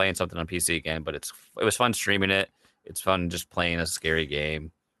fun playing something on PC again. But it was fun streaming it. It's fun just playing a scary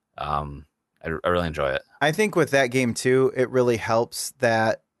game. I really enjoy it. I think with that game too, it really helps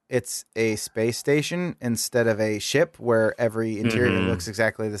that it's a space station instead of a ship where every interior Mhm. looks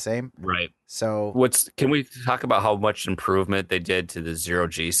exactly the same. Right. So Can we talk about how much improvement they did to the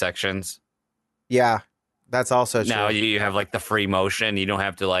 0G sections? yeah, that's also true. Now you have like the free motion. You don't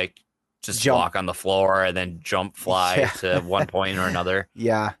have to like just Jump. walk on the floor and then fly Yeah. to one point or another.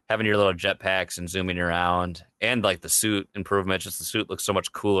 Yeah, Having your little jetpacks and zooming around, and like the suit improvements. Just the suit looks so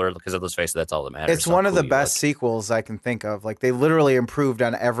much cooler because of those faces. That's all that matters. it's how one of cool the you best look. sequels I can think of. Like they literally improved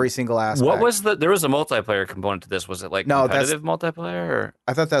on every single aspect. What was there was a multiplayer component to this? Was it like No, that's- competitive multiplayer? Or?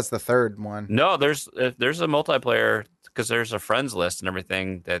 I thought that's the third one. No, there's a multiplayer because there's a friends list and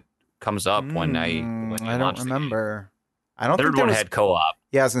everything that comes up when I Mm, when you I don't launch the game. remember. I don't Third think there one was. had co-op.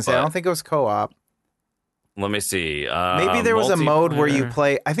 Yeah, I was gonna say I but- don't think it was co-op. Let me see. Maybe there was a mode where you multiplayer.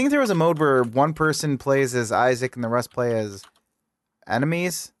 play. I think there was a mode where one person plays as Isaac and the rest play as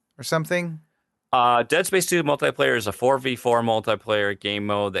enemies or something. Dead Space 2 multiplayer is a 4v4 multiplayer game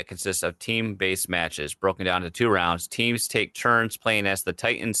mode that consists of team-based matches broken down into 2 rounds. Teams take turns playing as the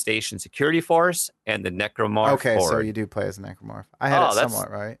Titan Station Security Force and the Necromorph Okay, so Horde. you do play as a necromorph. I had Oh, it that's-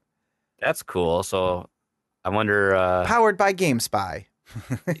 somewhat right. That's cool. So I wonder. Powered by GameSpy.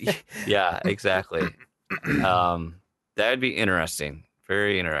 Yeah, exactly. That'd be interesting.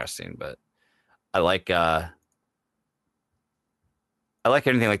 Very interesting. But I like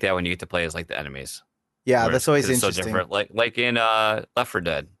anything like that when you get to play as like the enemies. Yeah, Where that's always 'cause it's interesting. So different. Like in Left 4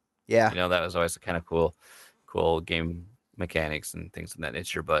 Dead. Yeah, That was always kind of cool game mechanics and things of that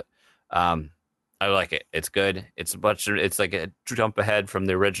nature. But I like it. It's good. It's like a jump ahead from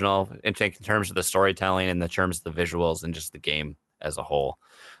the original in terms of the storytelling and the terms of the visuals and just the game as a whole.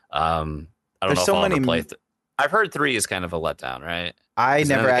 I don't There's know so if I'll ever many- play. I've heard 3 is kind of a letdown, right? I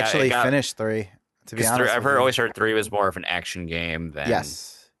Isn't never that the guy- actually it got- finished 3. To be 'Cause honest, I've with you. always heard 3 was more of an action game than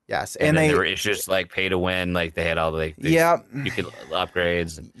Yes, And, and then they there were issues like pay to win, like they had all the yeah. you could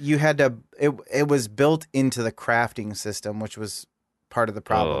upgrades. And, You had to. It was built into the crafting system, which was part of the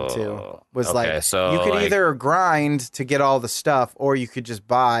problem too. Oh, Was okay, like so you could like- either grind to get all the stuff, or you could just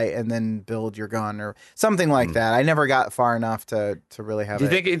buy and then build your gun or something like Hmm. that. I never got far enough to really have Do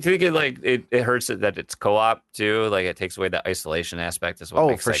you it. think it like it hurts it that it's co-op too? Like it takes away the isolation aspect is what Oh,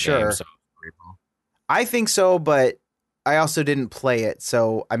 makes for that sure. game so valuable. I think so, but I also didn't play it,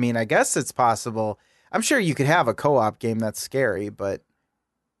 so I mean, I guess it's possible. I'm sure you could have a co-op game that's scary, but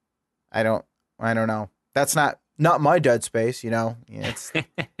I don't know. That's not my Dead Space, Yeah, it's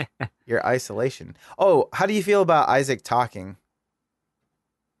your isolation. Oh, how do you feel about Isaac talking?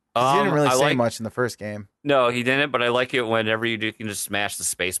 'Cause he didn't really I say like- much in the first game. No, he didn't, but I like it whenever you do, you can just smash the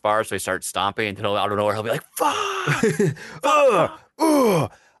space bar so he starts stomping and then out of nowhere he'll be like, fuck! Ugh,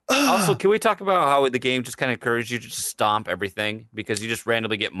 ugh, Also, can we talk about how the game just kind of encourages you to just stomp everything because you just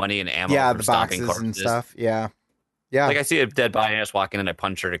randomly get money and ammo Yeah, from the stomping boxes and corpses? stuff. Yeah. Yeah. Like I see a dead body and I just walk in and I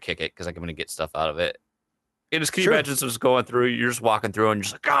punch her to kick it because I'm going to get stuff out of it. It just, can you Sure. imagine just going through? You're just walking through and you're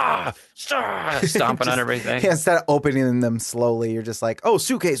just like stomping on Just- everything. Yeah, instead of opening them slowly, you're just like, oh,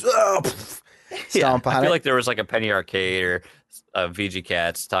 suitcase. Oh, pff, stomp I on feel it. like there was like a Penny Arcade or VG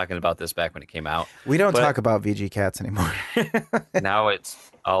Cats talking about this back when it came out. We don't but- talk about VG cats anymore. Now it's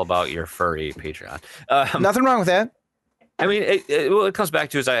all about your furry Patreon. Nothing wrong with that. I mean, what it comes back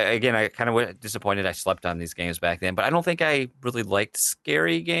to is I kind of was disappointed I slept on these games back then, but I don't think I really liked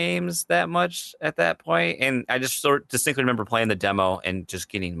scary games that much at that point. And I just sort of distinctly remember playing the demo and just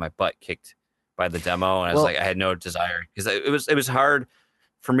getting my butt kicked by the demo. And I was Well- like, I had no desire because it was hard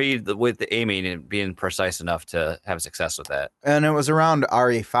for me with the aiming and being precise enough to have success with that. And it was around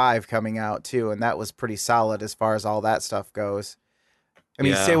RE5 coming out too, and that was pretty solid as far as all that stuff goes. I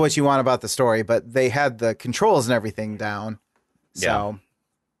mean, Yeah. say what you want about the story, but they had the controls and everything down. So,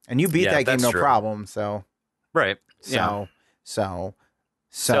 and you beat Yeah, that game that's no true. problem. So, Right. so, Yeah.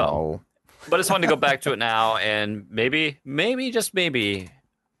 so. But it's fun to go back to it now, and maybe just maybe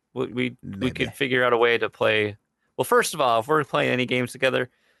we Maybe. could figure out a way to play. Well, first of all, if we're playing any games together,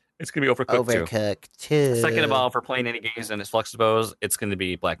 it's gonna be Overcooked 2. Overcooked too. Second of all, if we're playing any games and it's Flexibles, it's gonna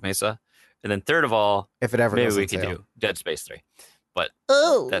be Black Mesa. And then third of all, If it ever maybe goes we on could sale. do Dead Space 3.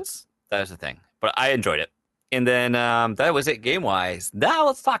 Oh, That's the thing. But I enjoyed it. And then that was it game wise. Now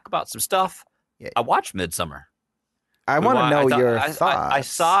let's talk about some stuff. Yeah. I watched Midsummer. I want to know your I thoughts.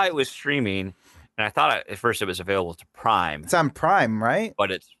 saw it was streaming, and I thought at first it was available to Prime, It's on Prime, right?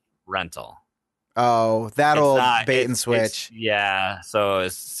 but it's rental. Oh, that It's old not- bait and it's- switch. yeah, so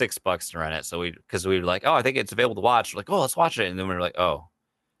it's $6 to rent it. So because we were like, oh, I think it's available to watch. We're like, oh, let's watch it, and then we were like, oh,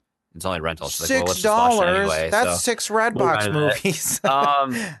 it's only rental. She's like, well, let's just watch it $6. anyway. That's So, 6 Redbox rented it. movies.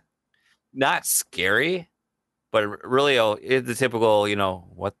 not scary, but really, it's the typical,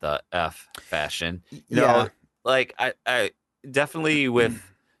 what the f fashion. You know, like I definitely with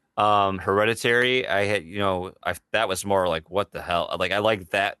Hereditary, I had, that was more like what the hell. Like I like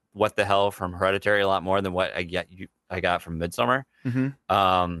that what the hell from Hereditary a lot more than what I got from Midsummer.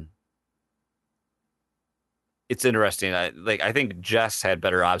 Mhm. It's interesting. I think Jess had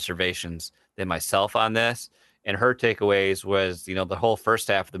better observations than myself on this, and her takeaways was, the whole first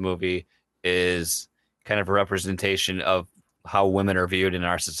half of the movie is kind of a representation of how women are viewed in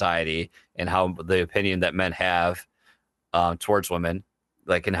our society and how the opinion that men have towards women,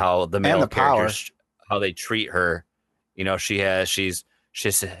 like, and how the male the power. characters, how they treat her. She's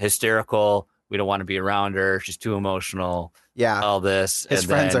hysterical. We don't want to be around her. She's too emotional. Yeah. All this. His and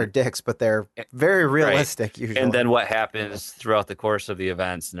friends then- are dicks, but they're very realistic usually. and then what happens throughout the course of the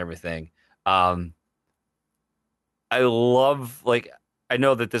events and everything. I love, I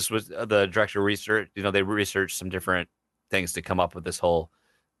know that this was the director research, they researched some different things to come up with this whole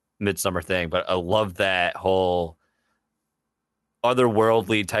Midsummer thing, but I love that whole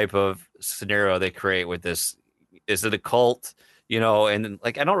otherworldly type of scenario they create with this. Is it a cult? And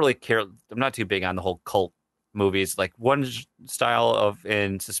I don't really care. I'm not too big on the whole cult movies. Like one style of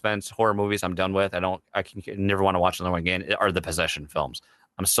in suspense horror movies I'm done with. I can never want to watch another one again, are the possession films.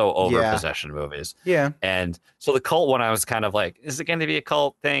 I'm so over Yeah. possession movies. yeah. And so the cult one, I was kind of like, is it going to be a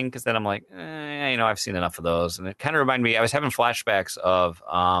cult thing? Because then I'm like, I've seen enough of those. And it kind of reminded me, I was having flashbacks of,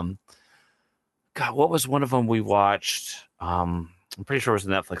 God, what was one of them we watched? I'm pretty sure it was a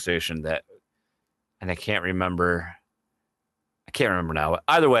Netflix station and I can't remember now.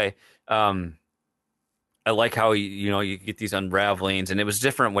 Either way, I like how you get these unravelings, and it was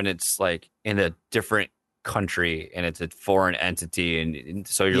different when it's like in a different country and it's a foreign entity, and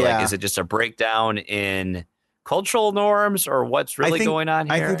so you're Yeah. like, is it just a breakdown in cultural norms or what's really think- going on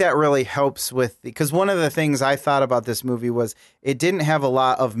here? I think that really helps with because one of the things I thought about this movie was it didn't have a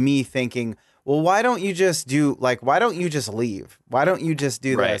lot of me thinking, well, why don't you just leave? Why don't you just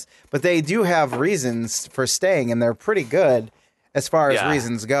do Right. this? But they do have reasons for staying, and they're pretty good as far as Yeah.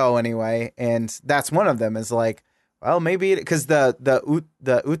 reasons go anyway. And that's one of them is like, well, maybe because the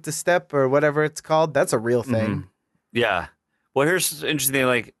Uta step or whatever it's called, that's a real thing. Mhm. Yeah. Well, here's the interesting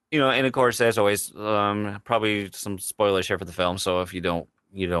thing, and of course, as always, probably some spoilers here for the film. So if you don't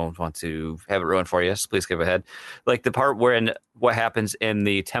want to have it ruined for you, so please skip ahead. Like the part where what happens in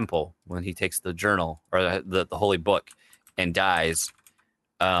the temple when he takes the journal or the holy book and dies,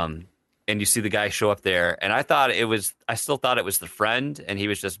 and you see the guy show up there, and I still thought it was the friend, and he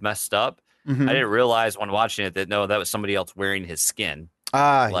was just messed up. Mhm. I didn't realize when watching it that no, that was somebody else wearing his skin.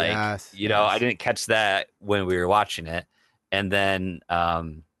 Ah, Like, yes. I didn't catch that when we were watching it. And then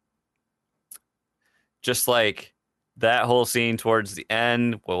just like that whole scene towards the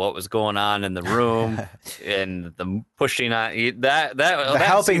end, well, what was going on in the room, and the pushing on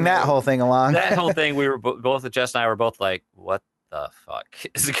Helping scene, that whole thing along. that whole thing, we were both Jess and I were both like, what the fuck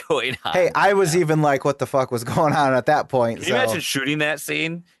is going on? Hey, I was even like, what the fuck was going on at that point? Can you imagine shooting that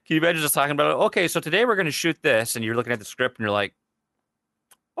scene? Can you imagine just talking about it? Okay, so today we're going to shoot this, and you're looking at the script, and you're like,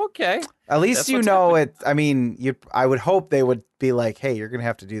 okay. At least That's you what's know happening. it. I mean, I would hope they would be like, hey, you're gonna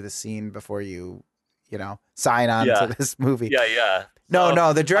have to do the scene before you sign on Yeah. to this movie. Yeah. No, So,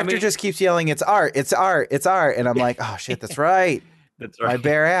 no, the director mean- just keeps yelling, "It's art, it's art, it's art," and I'm like, oh shit, that's right. That's My right.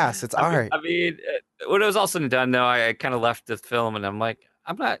 bare ass, it's art. I mean, when it was all said and done, though, I kind of left the film, and I'm like,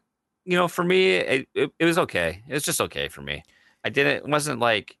 I'm not. For me, it was okay. It was just okay for me. It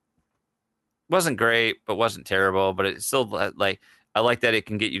wasn't great, but wasn't terrible. But it's still like I like that it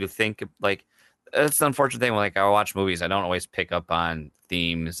can get you to think. Like that's the unfortunate thing. When like I watch movies, I don't always pick up on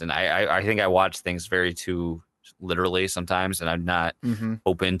themes, and I think I watch things very too literally sometimes, and I'm not hmm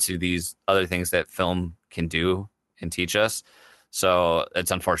open to these other things that film can do and teach us. So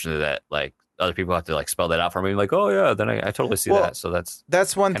it's unfortunate that like other people have to like spell that out for me. Like, oh yeah, then I totally see Well, that. So that's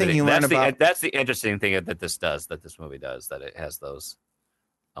That's one thing you learn about. that's the interesting thing that this movie does, that it has those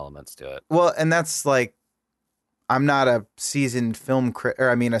elements to it. Well, and that's like, I'm not a seasoned film critic, or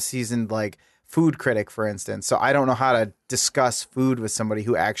I mean, a seasoned like food critic, for instance. So I don't know how to discuss food with somebody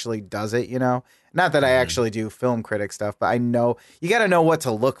who actually does it. Not that I Mhm. actually do film critic stuff, but I know you got to know what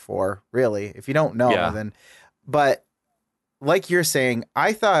to look for. Really, if you don't know, Yeah. then. But like you're saying,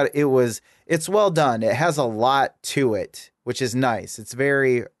 I thought it's well done. It has a lot to it, which is nice. It's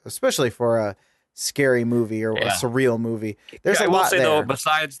very, especially for a scary movie or a Yeah. surreal movie. There's I a will lot say there. though,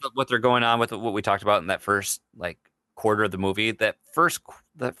 besides what they're going on with what we talked about in that first like quarter of the movie, that first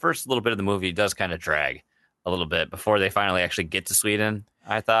little bit of the movie does kind of drag a little bit before they finally actually get to Sweden.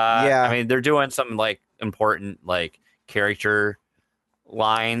 I thought. Yeah. I mean, they're doing some like important like character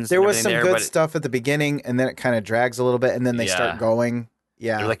lines. There and was everything some there, good but stuff at the beginning, and then it kind of drags a little bit, and then they Yeah. start going.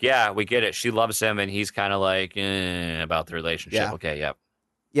 Yeah, they're like, yeah, we get it. She loves him, and he's kind of like about the relationship. Yeah. Okay, yep.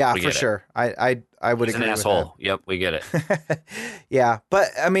 yeah, we for get it. sure. I would He's an agree with asshole. Yep, we get it. that. Yeah, but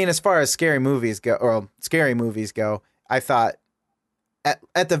I mean, as far as scary movies go, I thought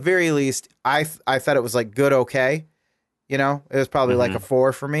at the very least, I thought it was like good, okay. It was probably like a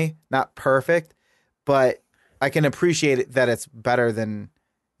 4 for me, not perfect, but I can appreciate it that it's better than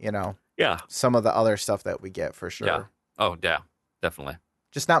Yeah. some of the other stuff that we get for sure. Yeah. Oh, yeah, definitely.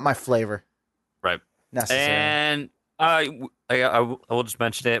 Just not my flavor. Right. Necessarily. And I will just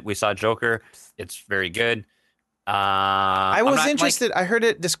mention it. We saw Joker. It's very good. I was interested. I heard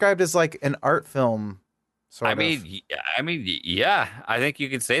it described as like an art film. Sort of. Yeah. I think you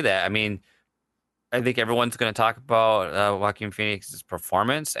could say that. I mean, I think everyone's going to talk about Joaquin Phoenix's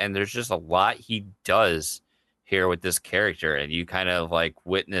performance, and there's just a lot he does here with this character, and you kind of like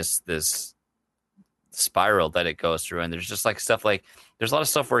witness this spiral that it goes through. And there's just like stuff like there's a lot of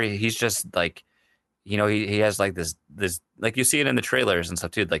stuff where he's just like, he has like this like you see it in the trailers and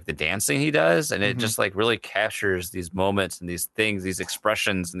stuff too, like the dancing he does, and it Mhm. just like really captures these moments and these things, these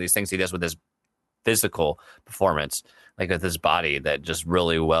expressions and these things he does with his physical performance, like with his body, that just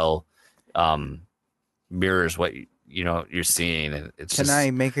really well mirrors what you're seeing. And it's Can just,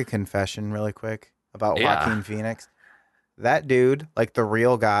 I make a confession really quick about Yeah. Joaquin Phoenix? That dude, like the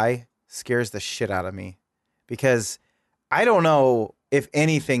real guy, scares the shit out of me because I don't know if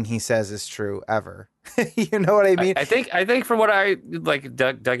anything he says is true ever. You know what I mean? I think from what I like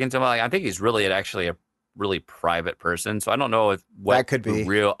dug into, like, I think he's really actually a really private person. So I don't know if That could be.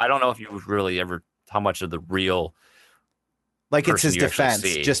 real. I don't know if you would really ever how much of the real. Like it's person his you actually defense.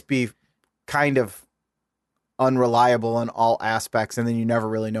 see. Just be kind of unreliable in all aspects, and then you never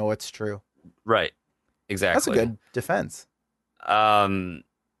really know what's true. Right. Exactly. That's a good defense. But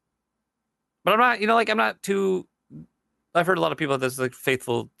I'm not, I'm not too. I've heard a lot of people that's like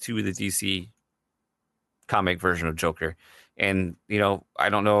faithful to the DC comic version of Joker, and I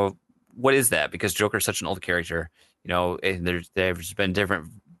don't know what is that, because Joker is such an old character, and there's been different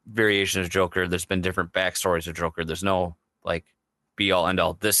variations of Joker. There's been different backstories of Joker. There's no like be all end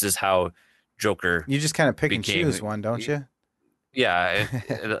all. This is how Joker. You just kind of pick and became- choose one, don't you? Yeah,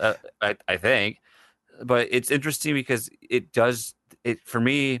 I think, but it's interesting because it does it for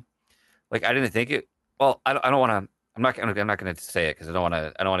me. Like I didn't think it. Well, I don't want to. I'm not going to say it because I don't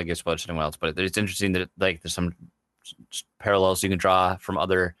want to give spoilers to anyone else. But it's interesting that like there's some parallels you can draw from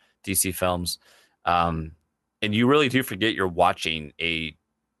other DC films, and you really do forget you're watching a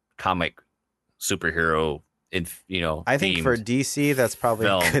comic superhero. I think for themed. DC, that's probably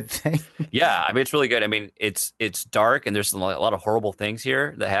film. a good thing. Yeah, I mean it's really good. I mean it's dark and there's a lot of horrible things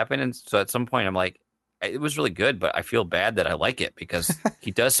here that happen, and so at some point I'm like, it was really good, but I feel bad that I like it because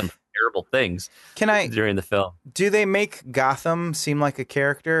he does some terrible things Can I? during the film. Do they make Gotham seem like a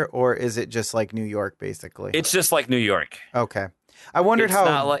character, or is it just like New York, basically? It's just like New York. Okay. I wondered It's how.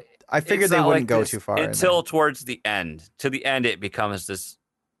 not like I figured it's they not wouldn't like go this too far in until towards the end. To the end, it becomes this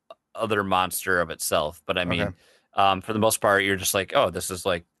other monster of itself. But I mean, for the most part, you're just like, oh, this is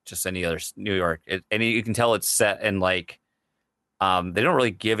like just any other New York. And you can tell it's set in like, they don't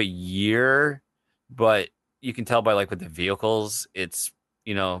really give a year, but you can tell by like with the vehicles, it's,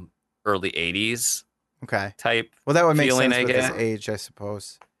 early 80s Okay. type. Well, that would make feeling, sense I with his guess. age, I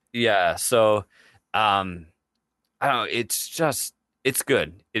suppose. Yeah. So, I don't know. It's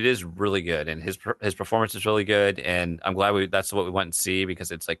good. It is really good, and his performance is really good. And I'm glad that's what we went and see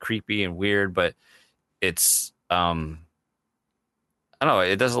because it's like creepy and weird, but it's I don't know.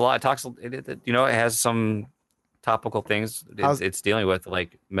 It does a lot. It talks. It has some topical things. It's dealing with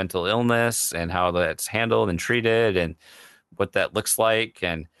like mental illness and how that's handled and treated and what that looks like,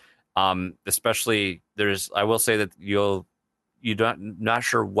 and especially I will say that you don't not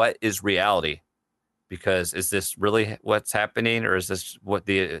sure what is reality. Because is this really what's happening, or is this what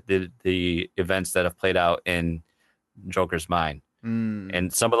the events that have played out in Joker's mind?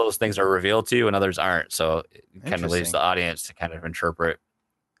 And some of those things are revealed to you, and others aren't. So it kind of leaves the audience to kind of interpret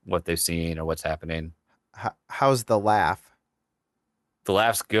what they've seen or what's happening. How's the laugh? The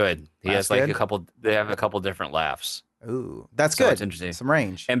laugh's good. He Laugh's has like good? They have a couple different laughs. Ooh, that's So good. it's interesting. Some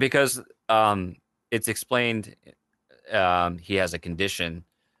range. And because it's explained, he has a condition.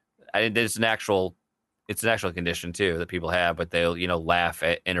 It's an actual condition too that people have, but they'll laugh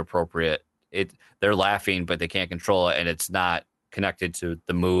at inappropriate. They're laughing, but they can't control it, and it's not connected to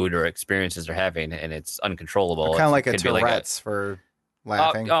the mood or experiences they're having, and it's uncontrollable. Kind of like a could be Tourette's for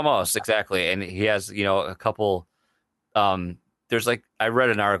laughing. almost exactly. And he has a couple. There's like I read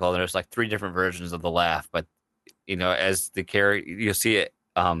an article, and there's like 3 different versions of the laugh, but as the character, you'll see it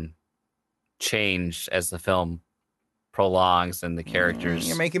change as the film prolongs and the characters.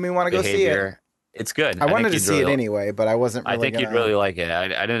 You're making me want to go see it. It's good. I wanted to see it anyway, but I wasn't really I think you'd really like it. I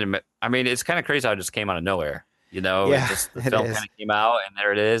didn't admit, I mean, it's kind of crazy how it just came out of nowhere. Yeah, the film kind of came out, and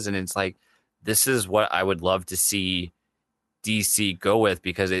there it is, and it's like this is what I would love to see DC go with,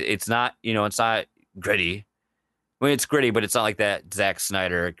 because it's not it's not gritty. I mean, it's gritty, but it's not like that Zack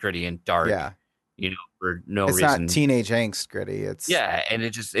Snyder gritty and dark. Yeah. For no it's reason. It's not teenage angst gritty. It's and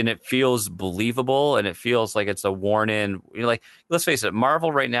it feels believable, and it feels like it's a worn in. Like, let's face it,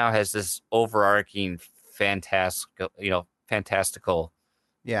 Marvel right now has this overarching fantastical,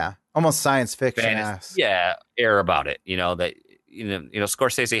 almost science fiction. Air about it. That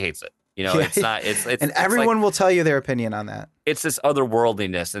Scorsese hates it. It's not. It's and everyone will tell you their opinion on that. It's this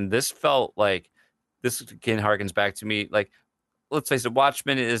otherworldliness, and this felt like this again harkens back to me. Like, let's face it,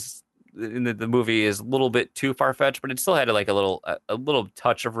 Watchmen is. In the movie is a little bit too far fetched, but it still had like a little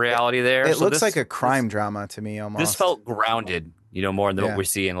touch of reality there. It looks like a crime drama to me almost. This felt grounded, more than what we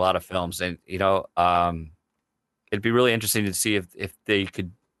see in a lot of films, and it'd be really interesting to see if they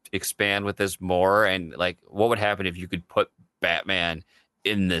could expand with this more, and like what would happen if you could put Batman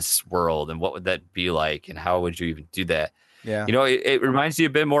in this world, and what would that be like, and how would you even do that? Yeah, it reminds you a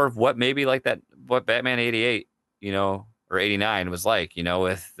bit more of what maybe like that what Batman 88, or 89 was like,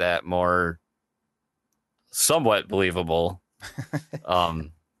 with that more somewhat believable,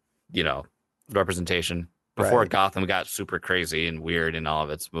 representation before Gotham got super crazy and weird in all of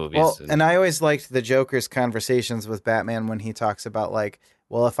its movies. Well, and I always liked the Joker's conversations with Batman when he talks about like,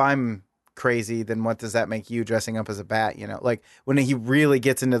 well, if I'm crazy, then what does that make you dressing up as a bat? Like when he really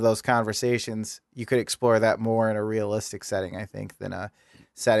gets into those conversations, you could explore that more in a realistic setting, I think, than a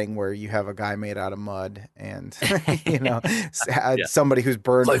setting where you have a guy made out of mud and somebody who's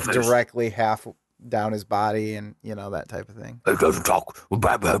burned directly half down his body and that type of thing. It doesn't talk.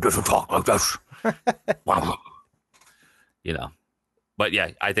 Batman doesn't talk like this. But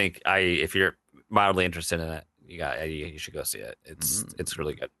yeah, I think if you're mildly interested in it, you should go see it. It's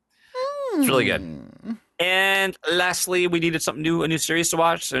really good. It's really good. And lastly, we needed something new, a new series to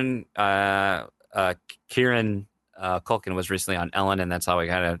watch, and Kieran Culkin was recently on Ellen, and that's how I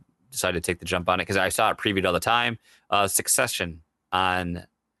kind of decided to take the jump on it, because I saw it previewed all the time. Succession on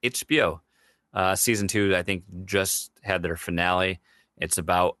HBO. Season 2, I think, just had their finale. It's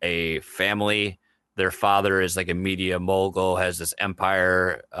about a family. Their father is like a media mogul, has this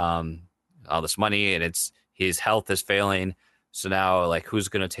empire, all this money, and his health is failing. So now, like, who's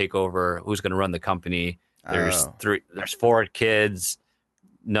going to take over? Who's going to run the company? There's 4 kids.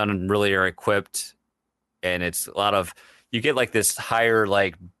 None really are equipped. And it's a lot of, you get like this higher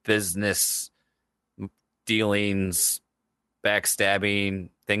like business dealings backstabbing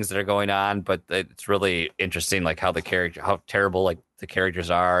things that are going on, but it's really interesting, like how terrible like the characters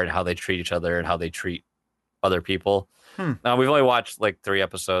are and how they treat each other and how they treat other people. Now we've only watched like 3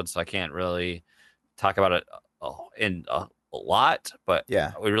 episodes, so I can't really talk about it in a lot, but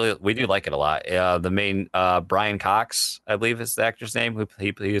Yeah. we do like it a lot. The main Brian Cox, I believe is the actor's name, who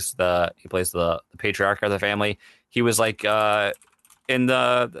he plays the patriarch of the family. He was like in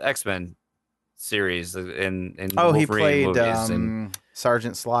the X-Men series in He Wolverine played movies and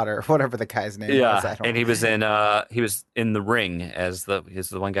Sergeant Slaughter, whatever the guy's name was. yeah, and he was in The Ring as he's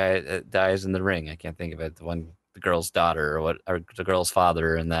the one guy that dies in The Ring. I can't think of it. The girl's daughter or the girl's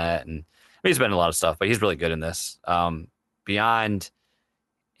father in that, and he's been in a lot of stuff, but he's really good in this. Beyond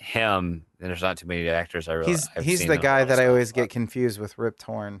him, there's not too many actors I've He's seen the in guy a lot that of I always stuff. get confused with Rip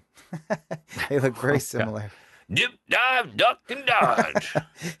Torn. They look very similar. Dip, dive, duck, and dodge.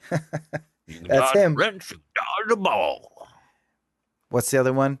 You That's dodge him. a wrench, you dodge the ball. What's the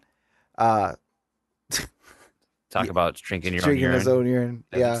other one? Talk about drinking your Drinking own urine. his own urine.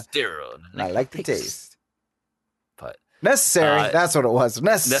 As Yeah. a steroid. And I like the taste. But Necessary. That's what it was.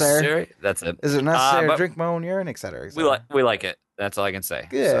 Necessary. necessary. That's it. Is it necessary to but drink my own urine, et cetera, et We cetera? we like it. That's all I can say.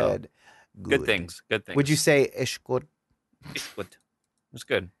 So, Good. good things. Good things. Would you say ish good? It's good. It's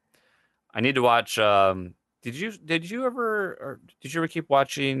good. I need to watch. Did you ever keep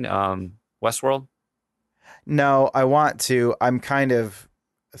watching Westworld? No, I want to. I'm kind of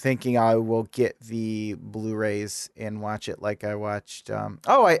thinking I will get the Blu-rays and watch it like I watched.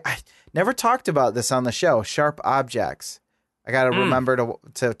 I never talked about this on the show. Sharp Objects. I got to remember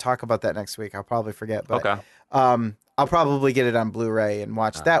to talk about that next week. I'll probably forget, but Okay. I'll probably get it on Blu-ray and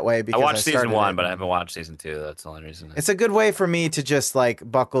watch that way I because watched season started 1, it. but I haven't watched season 2. That's the only reason. It's a good way for me to just like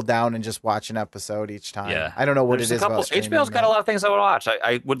buckle down and just watch an episode each time. Yeah. I don't know what There's it a is couple. about streaming HBO's got that. a lot of things I would watch.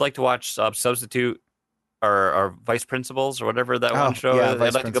 I would like to watch Substitute or Vice Principals or whatever that one show yeah, is. Vice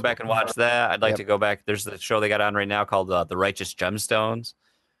I'd like to go back and watch that. I'd like Yep. to go back. There's the show they got on right now called The Righteous Gemstones,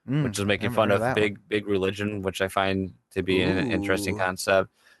 which is making never fun heard of of that big religion, which I find to be an interesting Ooh.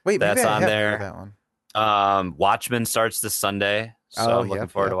 concept. Wait, maybe that's I on have there. heard that one. Watchmen starts this Sunday, so Oh, I'm looking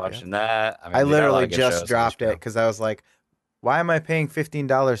yep, forward to yep, watching that. I, mean, I they got a lot literally of good just shows on dropped it HBO. because I was like, why am I paying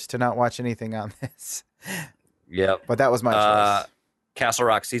 $15 to not watch anything on this? Yep. But that was my choice. Castle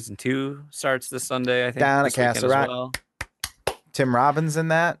Rock season 2 starts this Sunday. I think Down at this weekend Castle as Rock. well. Tim Robbins in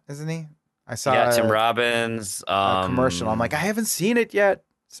that, isn't he? I saw Yeah, Tim Robbins. a commercial. I'm like, I haven't seen it yet.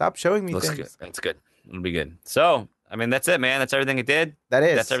 Stop showing me looks things. good. It's good. It'll be good. So, I mean, that's it, man. That's everything I did. That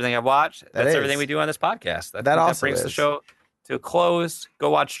is. That's everything I've watched. That That's is. everything we do on this podcast. That also brings the is. show to a close. Go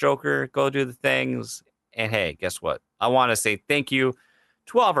watch Joker. Go do the things. And hey, guess what? I want to say thank you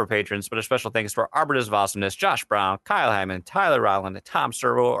to all of our patrons, but a special thanks to our Arbiters of Awesomeness, Josh Brown, Kyle Hyman, Tyler Rowland, Tom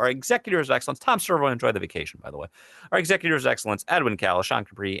Servo, our Executors of Excellence. Tom Servo, enjoy the vacation, by the way. Our Executors of Excellence, Edwin Calla, Sean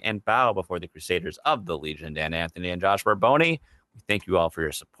Capri, and bow before the Crusaders of the Legion, Dan Anthony and Josh Barboni. We thank you all for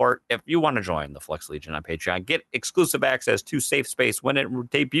your support. If you want to join the Flex Legion on Patreon, get exclusive access to Safe Space when it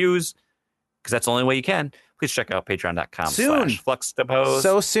debuts, because that's the only way you can. Please check out patreon.com/FlexDepose.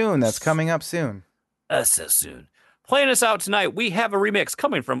 So soon. That's coming up soon. So soon. Playing us out tonight, we have a remix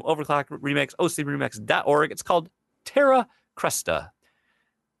coming from Overclock Remix, ocremix.org. It's called Terra Cresta.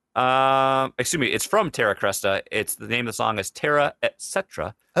 Excuse me, it's from Terra Cresta. It's the name of the song is Terra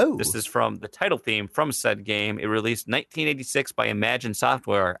Etc. Oh. This is from the title theme from said game. It released 1986 by Imagine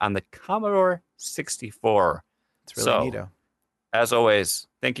Software on the Commodore 64. It's really So, neato. As always,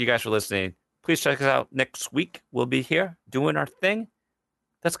 thank you guys for listening. Please check us out next week. We'll be here doing our thing.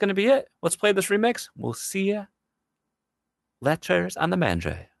 That's going to be it. Let's play this remix. We'll see you. Letters on the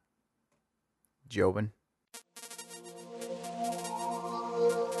Mandray. Jobin.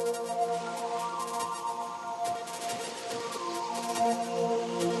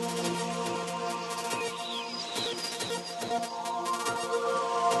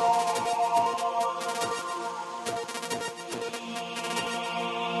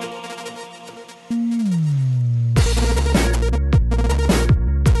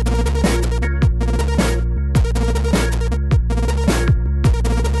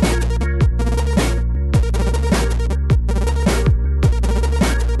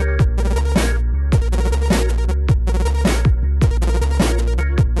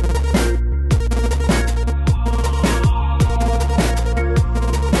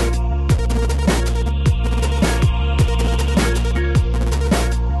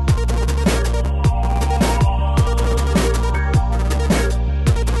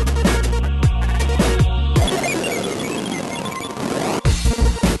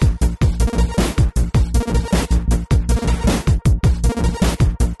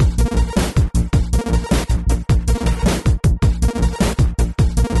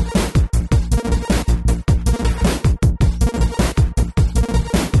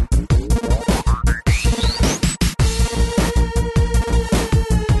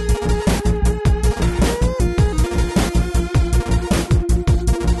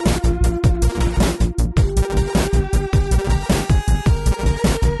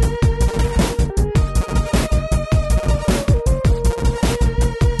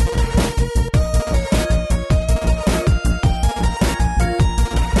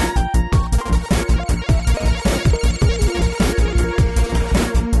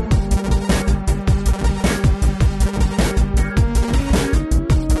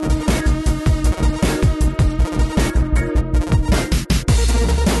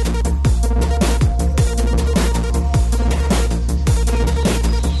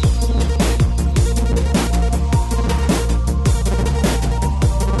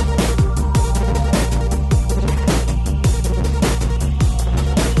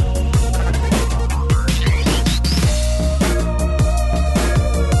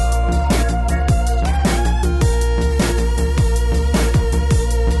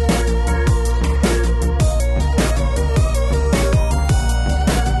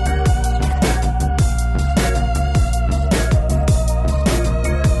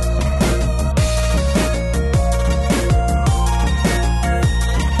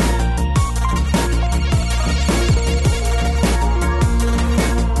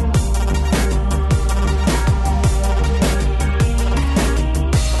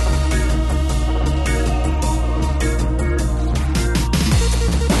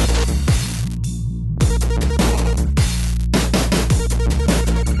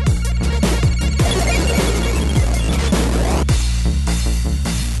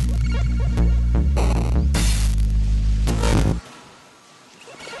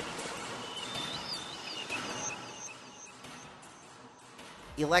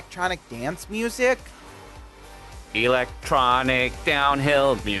 electronic dance music. Electronic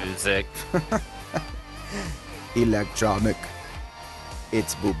downhill music. Electronic.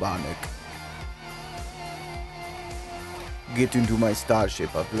 It's bubonic. Get into my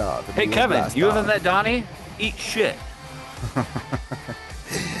starship of love. and Hey, we will Kevin, blast you off. haven't met Donnie? Eat shit.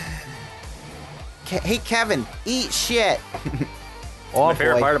 Hey, Kevin, eat shit. My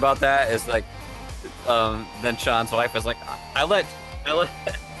favorite part about that is like, then Sean's wife is like, I let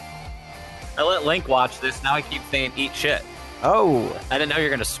Link watch this. Now I keep saying eat shit. Oh, I didn't know you were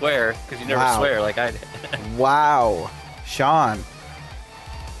gonna swear because you never Wow. swear like I did. wow. Sean.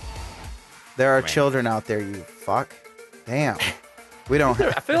 There are Man. children out there, you fuck. Damn. We don't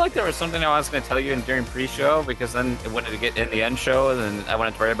I feel like there was something I was gonna tell you during pre-show because then it wanted to get in the end show and then I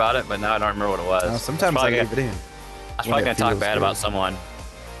wanted to worry about it, but now I don't remember what it was. sometimes I leave it in. I was probably gonna talk bad about someone.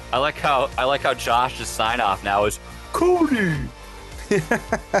 I like how Josh's sign off now is Cody.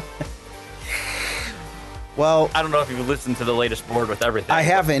 Well, I don't know if you've listened to the latest board with everything. I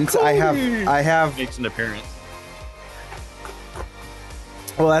haven't. I have. Makes an appearance.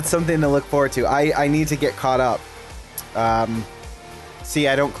 Well, that's something to look forward to. I need to get caught up. See,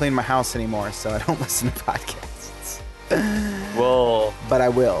 I don't clean my house anymore, so I don't listen to podcasts. Well, But I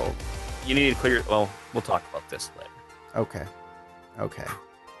will. you need to clear. Well, we'll talk about this later. Okay.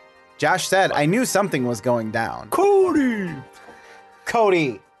 Josh said, I knew something was going down. Cody.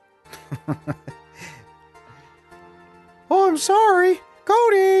 Cody. Oh, I'm sorry.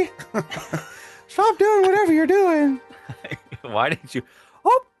 Cody. Stop doing whatever you're doing. Why did you?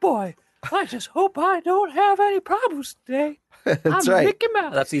 Oh boy, I just hope I don't have any problems today. That's I'm right. Mickey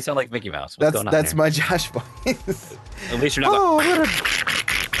Mouse. That's you sound like Mickey Mouse. What's going on That's here? my Josh voice. At least you're not. Oh,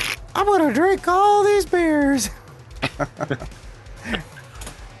 I'm gonna drink all these beers.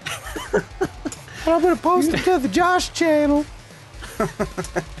 And I'm gonna post it to the Josh channel.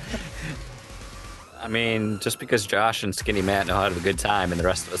 I mean, just because Josh and Skinny Matt know how to have a good time and the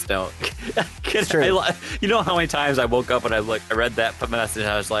rest of us don't. true. You know how many times I woke up and I read that message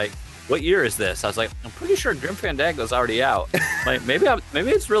and I was like, "What year is this?" I was like, "I'm pretty sure Grim Fandango's already out." Like maybe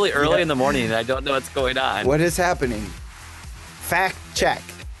it's really early in the morning and I don't know what's going on. What is happening? Fact check.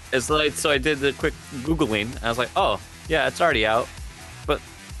 It's like so I did the quick googling and I was like, "Oh yeah, it's already out," but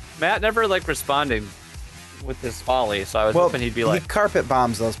Matt never responded with his folly, so I was hoping he'd be like, he carpet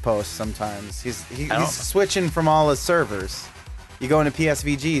bombs those posts sometimes. He's I don't- switching from all his servers. You go into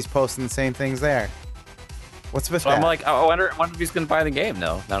PSVG, he's posting the same things there. What's with So that? I'm like, I wonder if he's going to buy the game,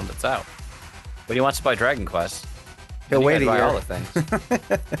 though, now that it's out. But he wants to buy Dragon Quest. He'll Then wait you a gotta buy year. all the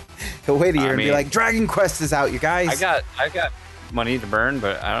things. He'll wait a year I and be mean- like, Dragon Quest is out, you guys. I got money to burn,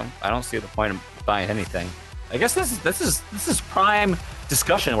 but I don't see the point of buying anything. I guess this is prime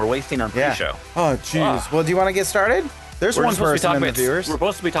discussion we're wasting on Yeah. pre-show. Oh, jeez. Well, do you want to get started? There's We're one supposed to be person talking in the about viewers. We're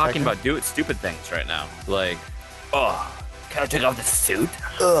supposed to be talking Second. about stupid things right now. Like, oh, can I take off the suit?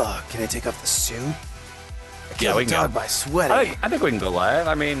 Ugh, can I take off the suit? I Yeah, kill we a can dog go. by sweating. I think we can go live.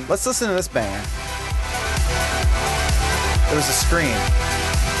 I mean, Let's listen to this band. There was a scream.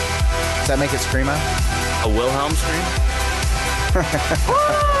 Does that make it scream out? a Wilhelm scream.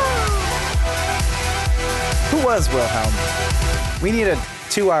 Who was Wilhelm? We need a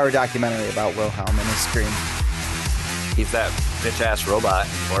 2-hour documentary about Wilhelm and his scream. He's that bitch ass robot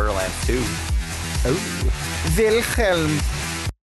in Borderlands 2. Oh. Wilhelm.